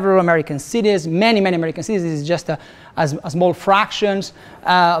several American cities, many American cities. This is just a small fractions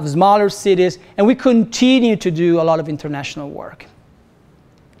of smaller cities, and we continue to do a lot of international work.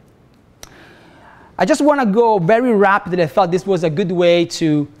 I just want to go very rapidly. I thought this was a good way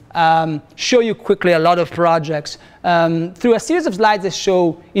to show you quickly a lot of projects through a series of slides that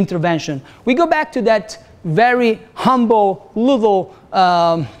show intervention. We go back to that very humble little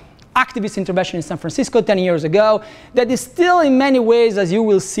activist intervention in San Francisco 10 years ago that is still in many ways, as you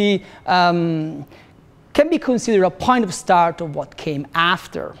will see, can be considered a point of start of what came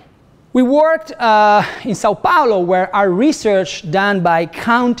after. We worked in Sao Paulo, where our research done by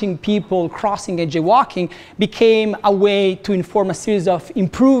counting people crossing and jaywalking became a way to inform a series of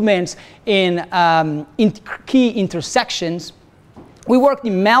improvements in key intersections. We worked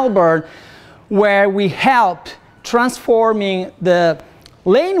in Melbourne, where we helped transforming the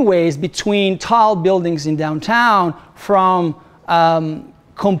laneways between tall buildings in downtown from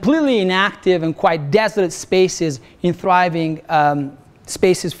completely inactive and quite desolate spaces in thriving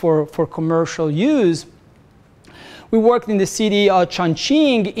spaces for commercial use. We worked in the city of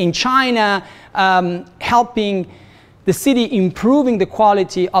Chongqing in China, helping the city improving the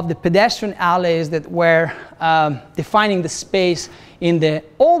quality of the pedestrian alleys that were defining the space in the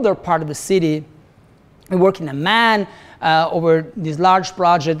older part of the city. We worked in Amman over this large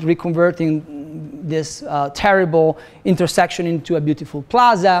project, reconverting this terrible intersection into a beautiful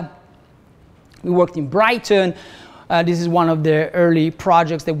plaza. We worked in Brighton. This is one of the early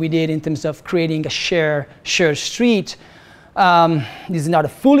projects that we did in terms of creating a shared street. This is not a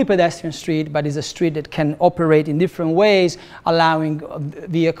fully pedestrian street, but it's a street that can operate in different ways, allowing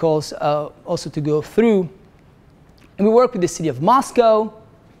vehicles also to go through. And we work with the city of Moscow,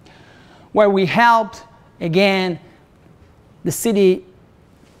 where we helped, again, the city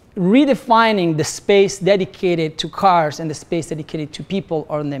redefining the space dedicated to cars and the space dedicated to people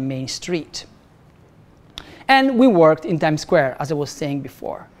on the main street. And we worked in Times Square, as I was saying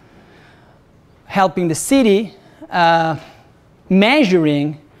before, helping the city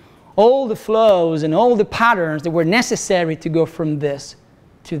measuring all the flows and all the patterns that were necessary to go from this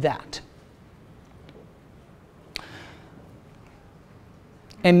to that.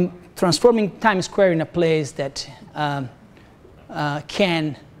 And transforming Times Square in a place that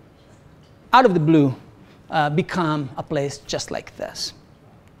can, out of the blue, become a place just like this.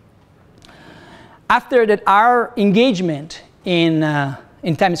 After that, our engagement in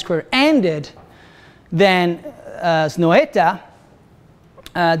Times Square ended, then Snoeta,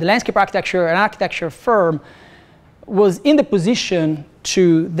 the landscape architecture and architecture firm, was in the position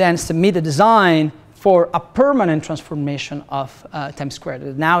to then submit a design for a permanent transformation of Times Square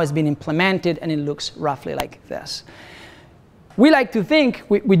that now has been implemented, and it looks roughly like this. We like to think,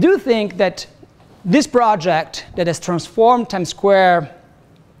 we do think that this project that has transformed Times Square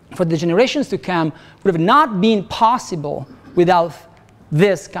for the generations to come would have not been possible without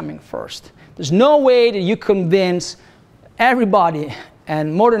this coming first. There's no way that you convince everybody,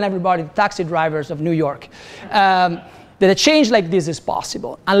 and more than everybody, the taxi drivers of New York, that a change like this is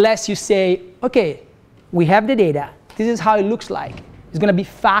possible, unless you say, okay, we have the data, this is how it looks like. It's going to be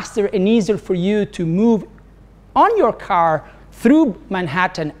faster and easier for you to move on your car through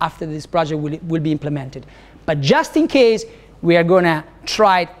Manhattan after this project will be implemented. But just in case, we are going to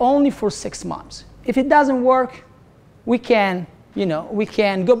try it only for 6 months. If it doesn't work, we can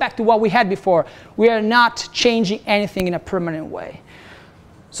go back to what we had before. We are not changing anything in a permanent way.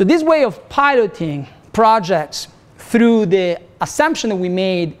 So this way of piloting projects through the assumption that we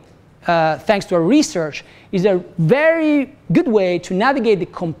made thanks to our research is a very good way to navigate the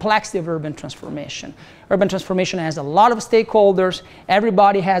complexity of urban transformation. Urban transformation has a lot of stakeholders.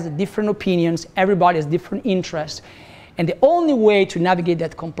 Everybody has different opinions. Everybody has different interests. And the only way to navigate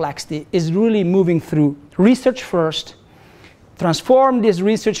that complexity is really moving through research first, transform this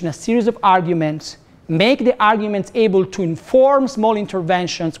research in a series of arguments, make the arguments able to inform small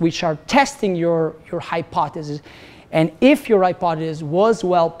interventions which are testing your hypothesis. And if your hypothesis was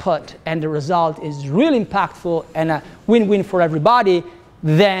well put and the result is really impactful and a win-win for everybody,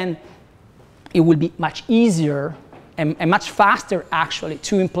 then it will be much easier and much faster, actually,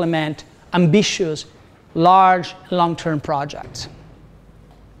 to implement ambitious, large, long-term projects.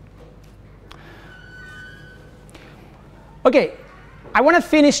 Okay, I want to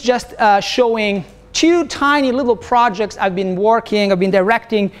finish just showing 2 tiny little projects I've been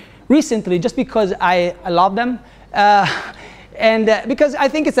directing recently, just because I love them. And because I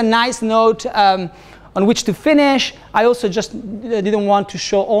think it's a nice note on which to finish. I also just didn't want to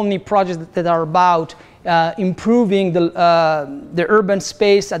show only projects that are about improving the urban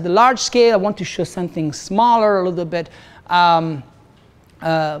space at the large scale. I want to show something smaller, a little bit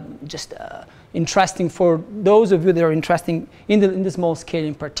interesting for those of you that are interested in the small scale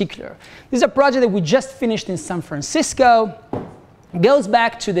in particular. This is a project that we just finished in San Francisco. It goes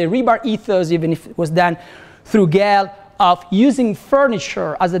back to the rebar ethos, even if it was done through Gale, of using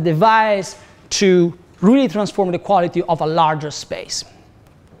furniture as a device to really transform the quality of a larger space.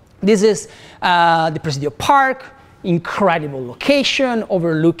 This is the Presidio Park, incredible location,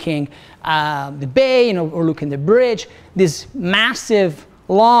 overlooking the bay and overlooking the bridge. This massive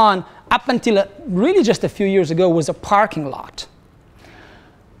lawn, up until really just a few years ago, was a parking lot.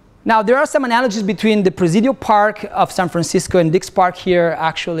 Now, there are some analogies between the Presidio Park of San Francisco and Dix Park here,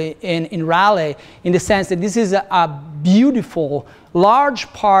 actually, in Raleigh, in the sense that this is a beautiful, large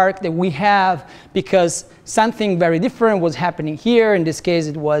park that we have because something very different was happening here. In this case,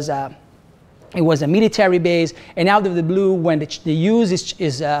 it was a military base, and out of the blue, when the use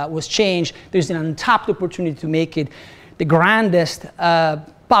was changed, there's an untapped opportunity to make it the grandest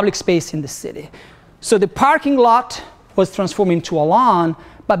public space in the city. So the parking lot was transformed into a lawn,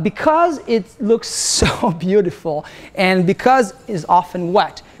 but because it looks so beautiful and because it's often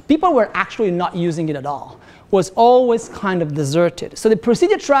wet, people were actually not using it at all. was always kind of deserted. So the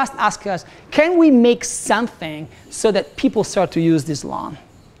Procedure Trust asked us, can we make something so that people start to use this lawn?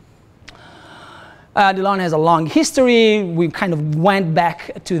 The lawn has a long history. We kind of went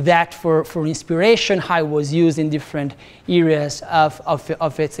back to that for inspiration, how it was used in different areas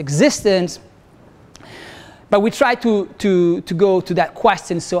of its existence. But we tried to go to that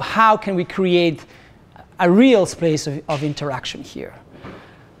question, so how can we create a real space of interaction here?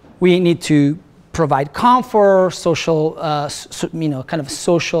 We need to provide comfort, social, kind of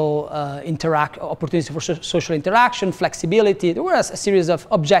social opportunities for social interaction, flexibility. There was a series of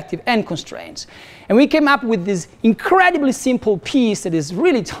objectives and constraints. And we came up with this incredibly simple piece that is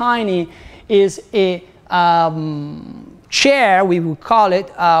really tiny, is a chair, we would call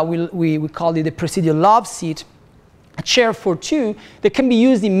it. We call it the Procedure Love Seat, a chair for two that can be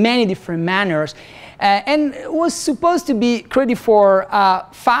used in many different manners. And it was supposed to be created for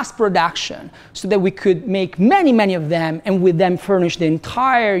fast production so that we could make many, many of them and with them furnish the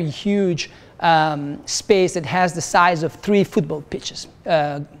entire huge space that has the size of 3 football pitches,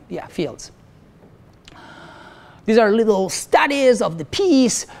 fields. These are little studies of the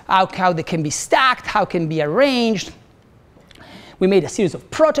piece, how they can be stacked, how can be arranged. We made a series of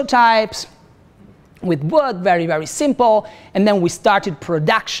prototypes with wood, very, very simple. And then we started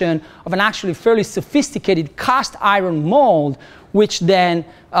production of an actually fairly sophisticated cast iron mold, which then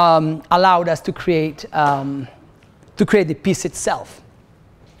allowed us to create the piece itself.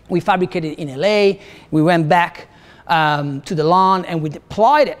 We fabricated it in LA. We went back to the lawn and we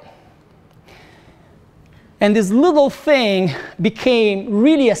deployed it. And this little thing became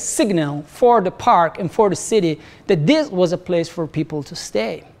really a signal for the park and for the city that this was a place for people to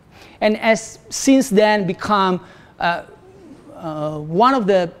stay. And has since then become one of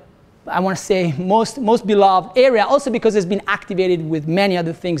the, I want to say, most beloved area, also because it's been activated with many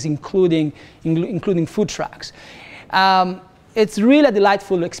other things, including food trucks. It's really a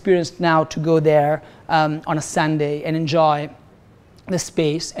delightful experience now to go there on a Sunday and enjoy the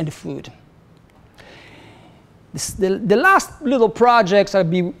space and the food. The last little project, I'll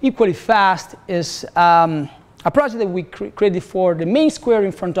be equally fast, is a project that we created for the main square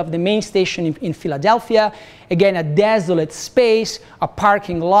in front of the main station in Philadelphia. Again, a desolate space, a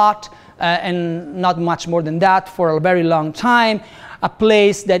parking lot, and not much more than that for a very long time. A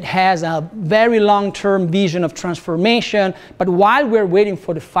place that has a very long-term vision of transformation. But while we're waiting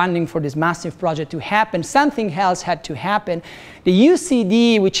for the funding for this massive project to happen, something else had to happen. The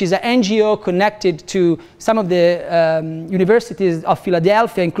UCD, which is an NGO connected to some of the universities of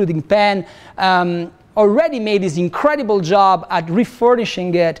Philadelphia, including Penn, already made this incredible job at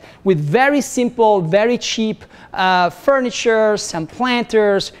refurnishing it with very simple, very cheap furniture, some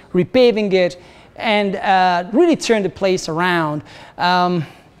planters, repaving it, and really turned the place around.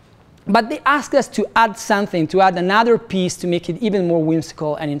 But they asked us to add something, to add another piece to make it even more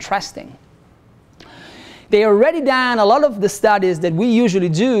whimsical and interesting. They already done a lot of the studies that we usually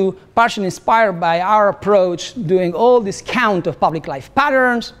do, partially inspired by our approach, doing all this count of public life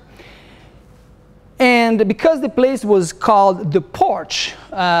patterns. And because the place was called The Porch,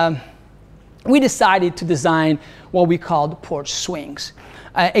 we decided to design what we called porch swings.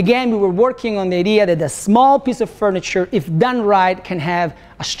 Again, we were working on the idea that a small piece of furniture, if done right, can have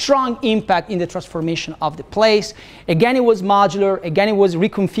a strong impact in the transformation of the place. Again, it was modular. Again, it was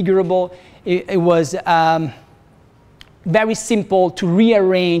reconfigurable. It was very simple to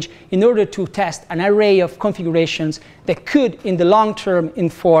rearrange in order to test an array of configurations that could, in the long term,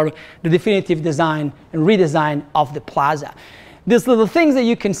 inform the definitive design and redesign of the plaza. These little things that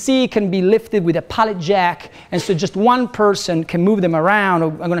you can see can be lifted with a pallet jack, and so just one person can move them around.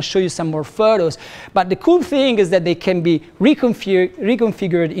 I'm going to show you some more photos. But the cool thing is that they can be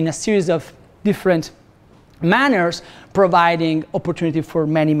reconfigured in a series of different manners, providing opportunity for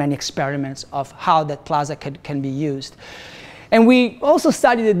many, many experiments of how that plaza can be used. And we also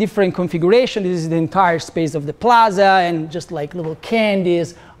studied the different configuration. This is the entire space of the plaza, and just like little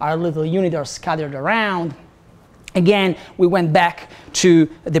candies, our little units are scattered around. Again, we went back to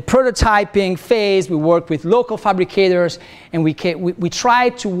the prototyping phase. We worked with local fabricators, and we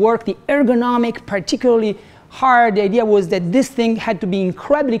tried to work the ergonomic particularly hard. The idea was that this thing had to be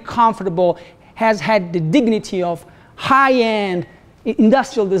incredibly comfortable, has had the dignity of high-end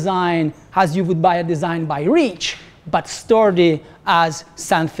industrial design, as you would buy a design by Reach, but sturdy as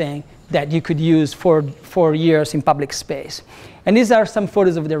something that you could use for years in public space. And these are some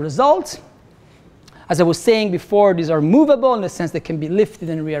photos of the results. As I was saying before, these are movable in the sense they can be lifted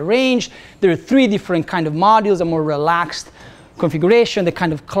and rearranged. There are 3 different kind of modules, a more relaxed configuration, the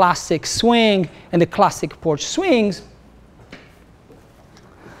kind of classic swing, and the classic porch swings.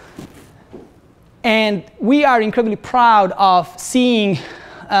 And we are incredibly proud of seeing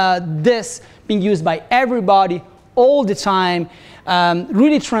this being used by everybody all the time,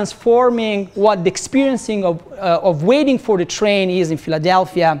 really transforming what the experiencing of waiting for the train is in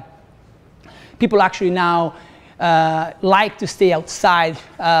Philadelphia. People actually now like to stay outside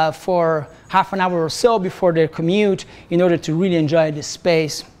for half an hour or so before their commute in order to really enjoy this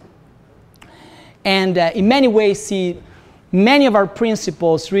space. And in many ways see many of our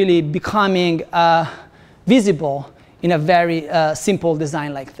principles really becoming visible in a very simple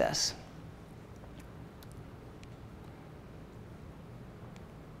design like this.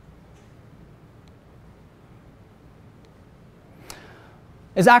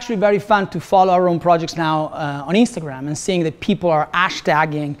 It's actually very fun to follow our own projects now on Instagram, and seeing that people are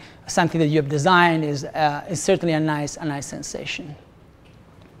hashtagging something that you have designed is certainly a nice sensation.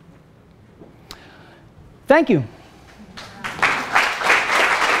 Thank you.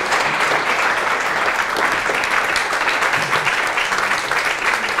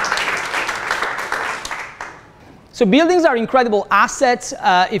 So buildings are incredible assets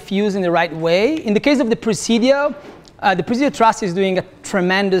if used in the right way. In the case of the Presidio Trust is doing a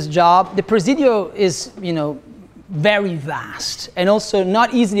tremendous job. The Presidio is, very vast and also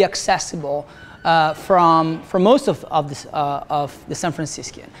not easily accessible from most of the San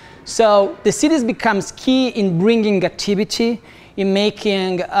Franciscan. So the city becomes key in bringing activity, in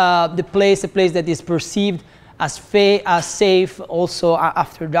making the place a place that is perceived as safe also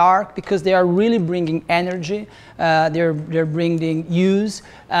after dark, because they are really bringing energy, they're bringing use,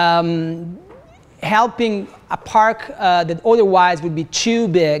 helping a park that otherwise would be too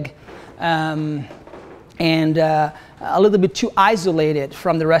big and a little bit too isolated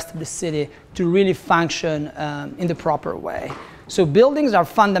from the rest of the city to really function in the proper way. So buildings are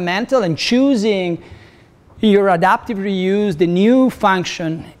fundamental, and choosing your adaptive reuse, the new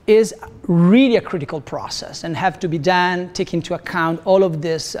function, is really a critical process and have to be done taking into account all of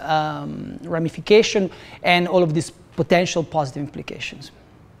this ramification and all of these potential positive implications.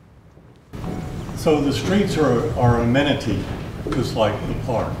 So the streets are an amenity, just like the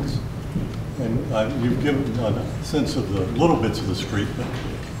parks. And you've given a sense of the little bits of the street, but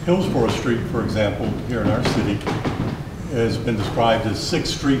Hillsborough Street, for example, here in our city, has been described as 6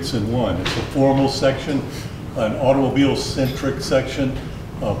 streets in one. It's a formal section, an automobile-centric section,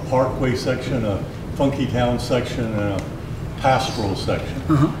 a parkway section, a funky town section, and a pastoral section.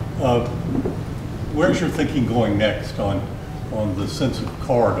 Where's your thinking going next on the sense of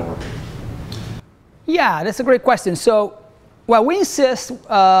corridor? Yeah, that's a great question. So, well, we insist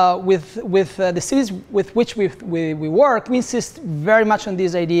with the cities with which we work, we insist very much on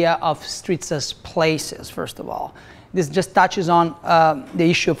this idea of streets as places, first of all. This just touches on the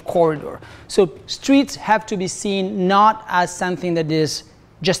issue of corridor. So streets have to be seen not as something that is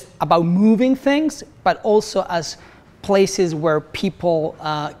just about moving things, but also as places where people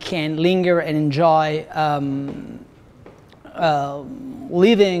can linger and enjoy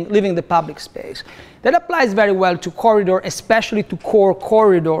living the public space. That applies very well to corridor, especially to core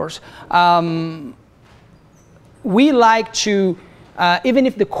corridors. We like to, even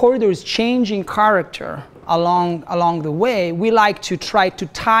if the corridor is changing character along the way, we like to try to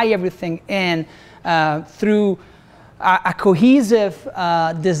tie everything in through a cohesive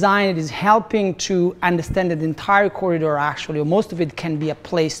design that is helping to understand that the entire corridor actually, or most of it, can be a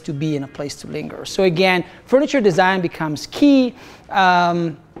place to be and a place to linger. So again, furniture design becomes key,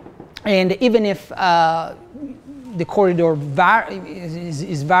 and even if the corridor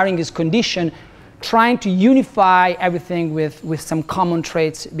is varying its condition, trying to unify everything with some common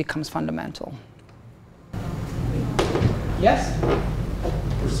traits becomes fundamental. Yes?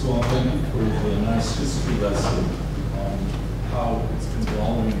 First of all, thank you for the nice history lesson on how it's been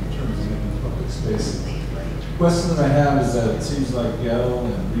evolving in terms of making public spaces. The question that I have is that it seems like Yale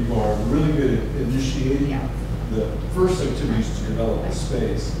and Rebar are really good at initiating the first activities to develop a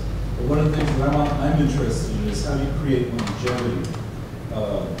space. But one of the things that I'm interested in is how do you create longevity?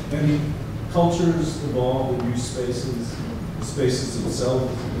 Many cultures evolve and use spaces, the spaces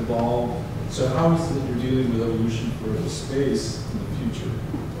themselves evolve. So how is it that you're dealing with evolution for the space in the future?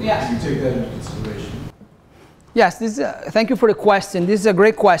 Yes. Do you take that into consideration? Yes, thank you for the question. This is a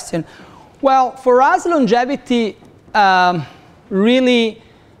great question. Well, for us, longevity really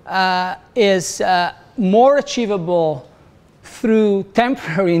is more achievable through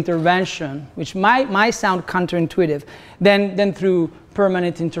temporary intervention, which might sound counterintuitive, than through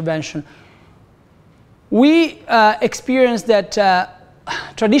permanent intervention. We experienced that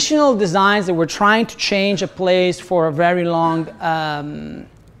traditional designs that were trying to change a place for a very long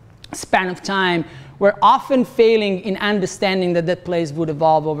span of time, were often failing in understanding that that place would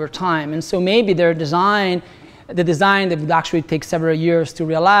evolve over time. And so maybe their design, the design that would actually take several years to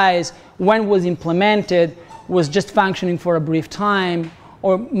realize, when was implemented, was just functioning for a brief time,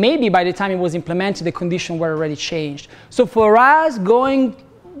 or maybe by the time it was implemented, the conditions were already changed. So for us, going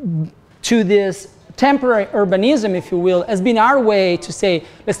to this temporary urbanism, if you will, has been our way to say,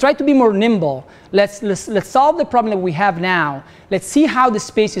 let's try to be more nimble. Let's solve the problem that we have now. Let's see how the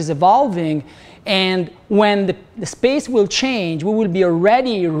space is evolving. And when the space will change, we will be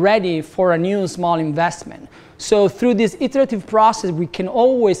already ready for a new small investment. So through this iterative process, we can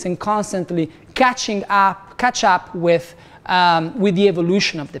always and constantly catch up with the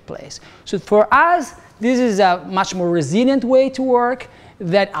evolution of the place. So for us, this is a much more resilient way to work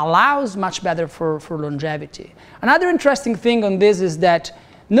that allows much better for longevity. Another interesting thing on this is that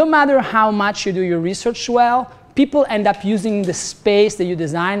no matter how much you do your research well, people end up using the space that you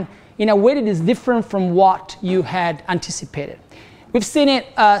design in a way that is different from what you had anticipated. We've seen it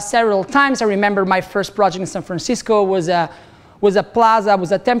several times. I remember my first project in San Francisco was a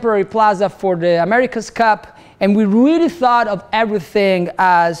temporary plaza for the America's Cup, and we really thought of everything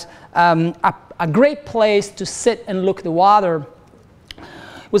as a great place to sit and look at the water.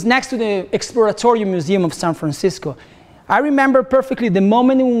 It was next to the Exploratorio Museum of San Francisco. I remember perfectly the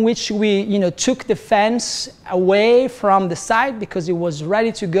moment in which we took the fence away from the site because it was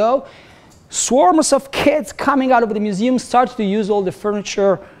ready to go. Swarms of kids coming out of the museum started to use all the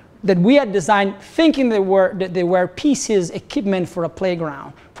furniture that we had designed, thinking that they were pieces, equipment for a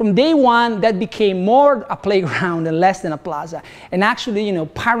playground. From day one, that became more a playground and less than a plaza. And actually,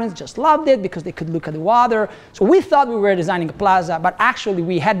 parents just loved it because they could look at the water. So we thought we were designing a plaza, but actually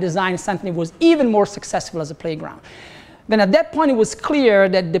we had designed something that was even more successful as a playground. Then at that point, it was clear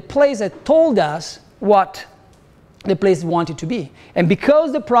that the place had told us what the place wanted to be. And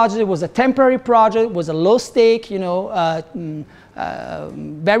because the project was a temporary project, was a low stake,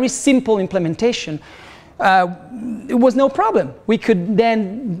 very simple implementation, it was no problem. We could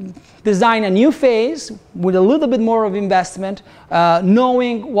then design a new phase with a little bit more of investment,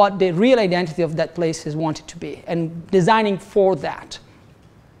 knowing what the real identity of that place is wanted to be, and designing for that.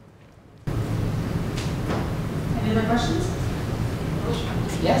 Any other questions?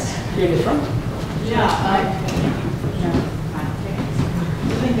 Yes, here in the front.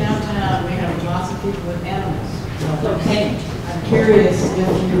 Living downtown, we have lots of people with animals. Okay. I'm curious if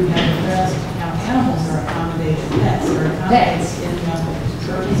you have addressed how animals are accommodated, pets are accommodated in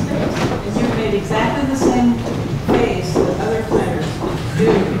urban space. If you made exactly the same face that other planners do,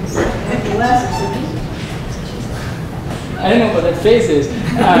 with less. I don't know what that face is.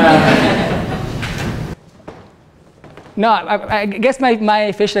 No, I guess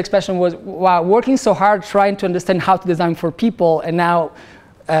my facial expression was, wow, working so hard trying to understand how to design for people, and now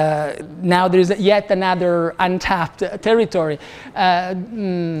there's yet another untapped territory.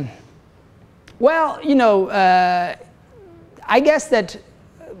 Well, I guess that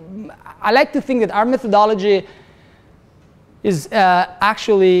I like to think that our methodology is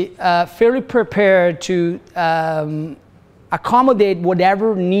actually fairly prepared to accommodate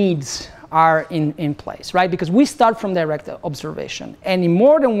whatever needs are in place, right? Because we start from direct observation, and in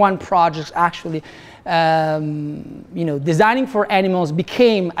more than one project, actually, designing for animals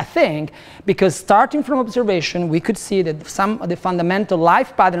became a thing, because starting from observation, we could see that some of the fundamental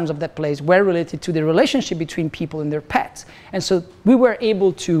life patterns of that place were related to the relationship between people and their pets, and so we were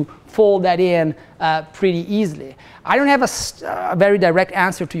able to fold that in pretty easily. I don't have a very direct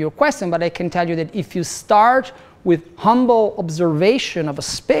answer to your question, but I can tell you that if you start with humble observation of a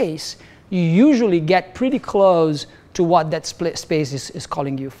space, you usually get pretty close to what that space is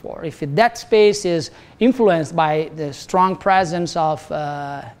calling you for. If that space is influenced by the strong presence of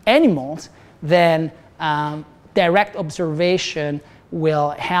animals, then direct observation will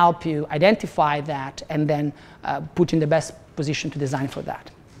help you identify that and then put in the best position to design for that.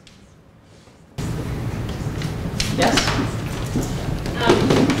 Yes?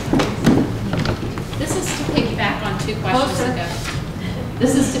 This is to piggyback on two questions ago.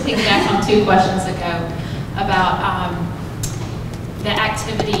 This is to piggyback on 2 questions ago about the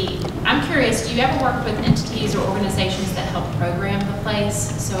activity. I'm curious, do you ever work with entities or organizations that help program the place?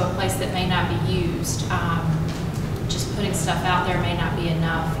 So a place that may not be used, just putting stuff out there may not be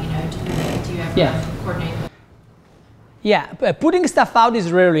enough, do you ever coordinate with? Yeah, putting stuff out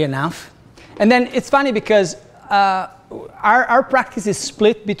is rarely enough. And then it's funny because our practice is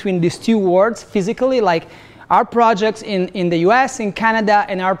split between these 2 words physically, like our projects in the US, in Canada,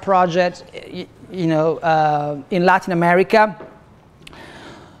 and our projects in Latin America,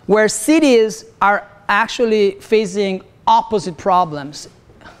 where cities are actually facing opposite problems.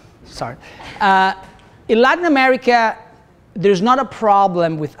 sorry. In Latin America, there's not a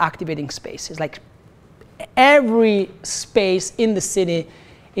problem with activating spaces. Like every space in the city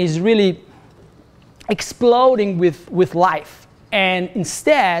is really exploding with life. And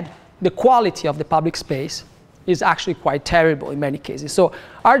instead, the quality of the public space is actually quite terrible in many cases. So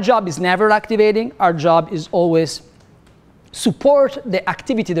our job is never activating. Our job is always support the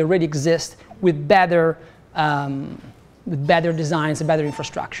activity that already exists with better designs and better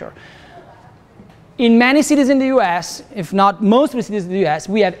infrastructure. In many cities in the US, if not most of the cities in the US,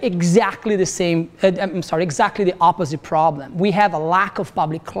 we have exactly the same, exactly the opposite problem. We have a lack of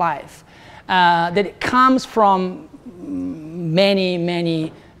public life that comes from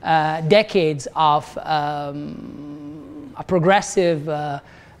many decades of a progressive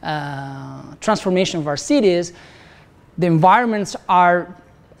transformation of our cities. The environments are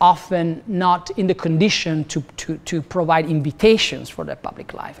often not in the condition to provide invitations for the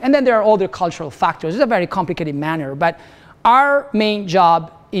public life. And then there are other cultural factors. It's a very complicated matter, but our main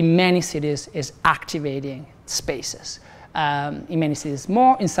job in many cities is activating spaces. In many cities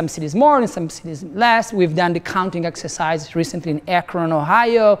more, in some cities more, in some cities less. We've done the counting exercise recently in Akron,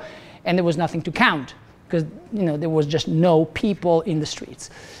 Ohio, and there was nothing to count because there was just no people in the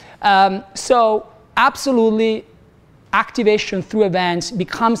streets. So absolutely, activation through events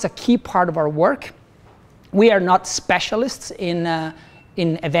becomes a key part of our work. We are not specialists in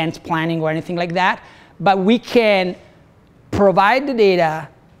event planning or anything like that, but we can provide the data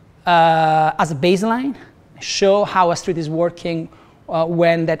as a baseline, show how a street is working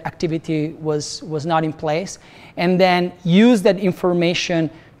when that activity was not in place, and then use that information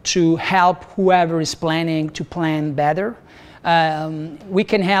to help whoever is planning to plan better. We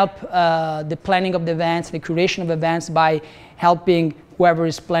can help the planning of the events, the curation of events by helping whoever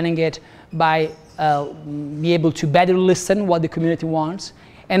is planning it by be able to better listen what the community wants,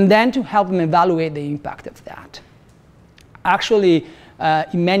 and then to help them evaluate the impact of that. Actually,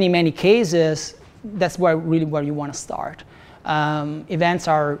 in many cases, that's really where you want to start. Events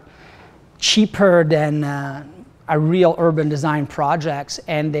are cheaper than a real urban design projects,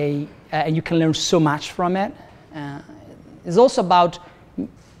 and you can learn so much from it. It's also about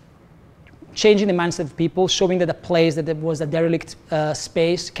changing the mindset of people, showing that a place that was a derelict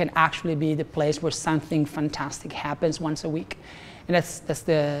space can actually be the place where something fantastic happens once a week. And that's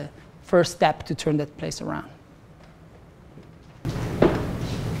the first step to turn that place around.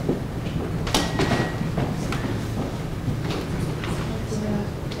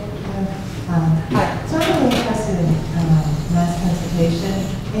 Hi. So I'm really interested in mass transportation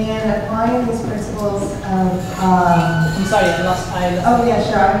and applying these principles of... I'm sorry, I lost. Oh, yeah,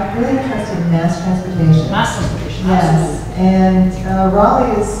 sure. I'm really interested in mass transportation. Mass transportation, yes. absolutely. And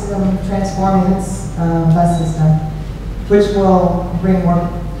Raleigh is transforming its bus system, which will bring more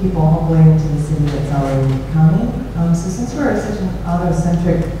people hopefully into the city that's already coming. So since we're such an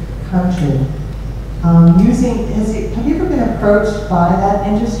auto-centric country, have you ever been approached by that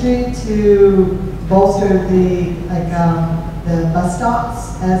industry to bolster the bus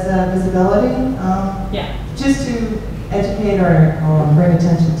stops as a visibility? Yeah. Just to educate or bring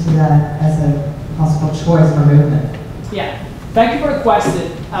attention to that as a possible choice for movement. Yeah. Thank you for the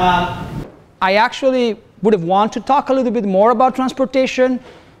question. I actually would have wanted to talk a little bit more about transportation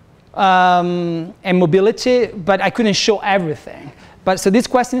and mobility, but I couldn't show everything. So this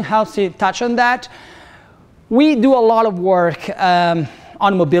question helps you touch on that. We do a lot of work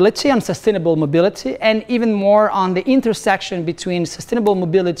on mobility, on sustainable mobility, and even more on the intersection between sustainable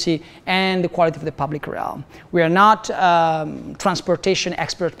mobility and the quality of the public realm. We are not transportation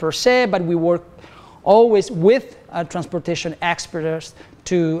experts per se, but we work always with transportation experts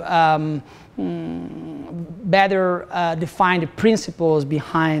to better define the principles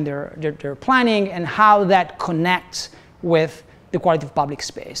behind their planning and how that connects with the quality of public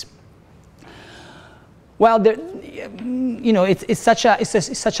space. Well, it's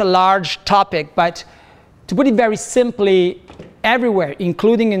such a large topic, but to put it very simply, everywhere,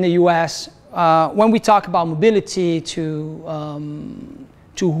 including in the US, when we talk about mobility to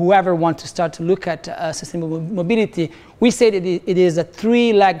whoever wants to start to look at sustainable mobility, we say that it is a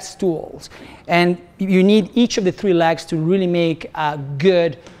three-legged stool. And you need each of the three legs to really make a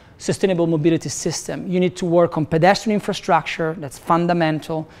good sustainable mobility system. You need to work on pedestrian infrastructure, that's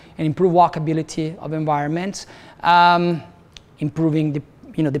fundamental, and improve walkability of environments, improving the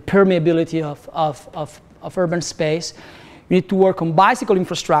permeability of urban space. You need to work on bicycle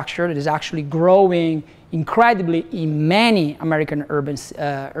infrastructure that is actually growing incredibly in many American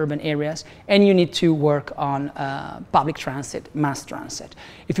urban areas, and you need to work on public transit, mass transit.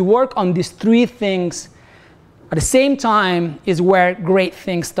 If you work on these three things At the same time is where great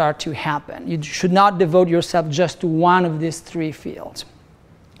things start to happen. You should not devote yourself just to one of these three fields.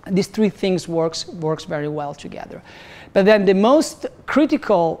 These three things works very well together. But then the most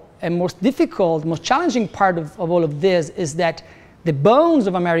critical and most difficult, most challenging part of all of this is that the bones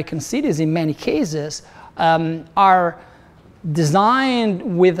of American cities, in many cases, are designed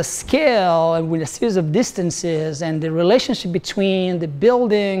with a scale and with a series of distances, and the relationship between the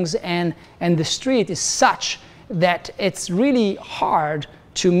buildings and the street is such that it's really hard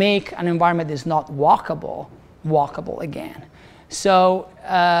to make an environment that is not walkable again. So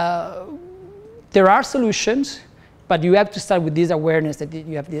there are solutions, but you have to start with this awareness that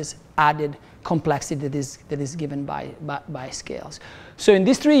you have this added complexity that is given by scales. So in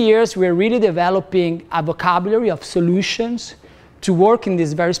these 3 years, we're really developing a vocabulary of solutions to work in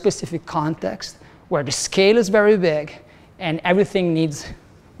this very specific context where the scale is very big and everything needs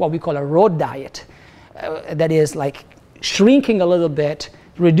what we call a road diet. That is like shrinking a little bit,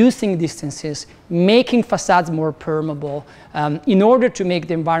 reducing distances, making facades more permeable in order to make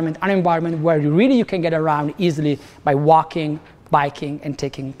the environment an environment where you can get around easily by walking, biking, and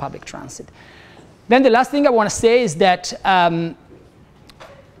taking public transit. Then the last thing I want to say is that I'm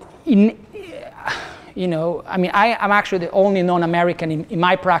actually the only non-American in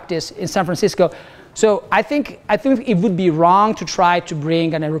my practice in San Francisco. So I think it would be wrong to try to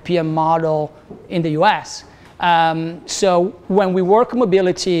bring an European model in the US. So when we work on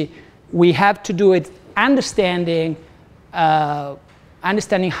mobility, we have to do it understanding how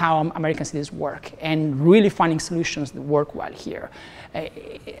American cities work and really finding solutions that work well here.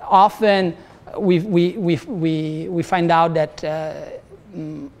 Often we find out that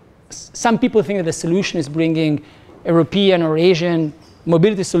some people think that the solution is bringing European or Asian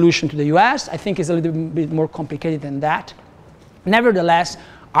mobility solution to the US. I think it's a little bit more complicated than that. Nevertheless,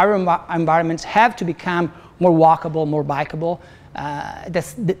 our environments have to become more walkable, more bikeable.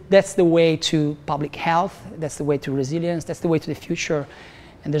 That's the way to public health. That's the way to resilience. That's the way to the future.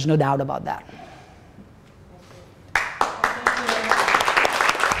 And there's no doubt about that.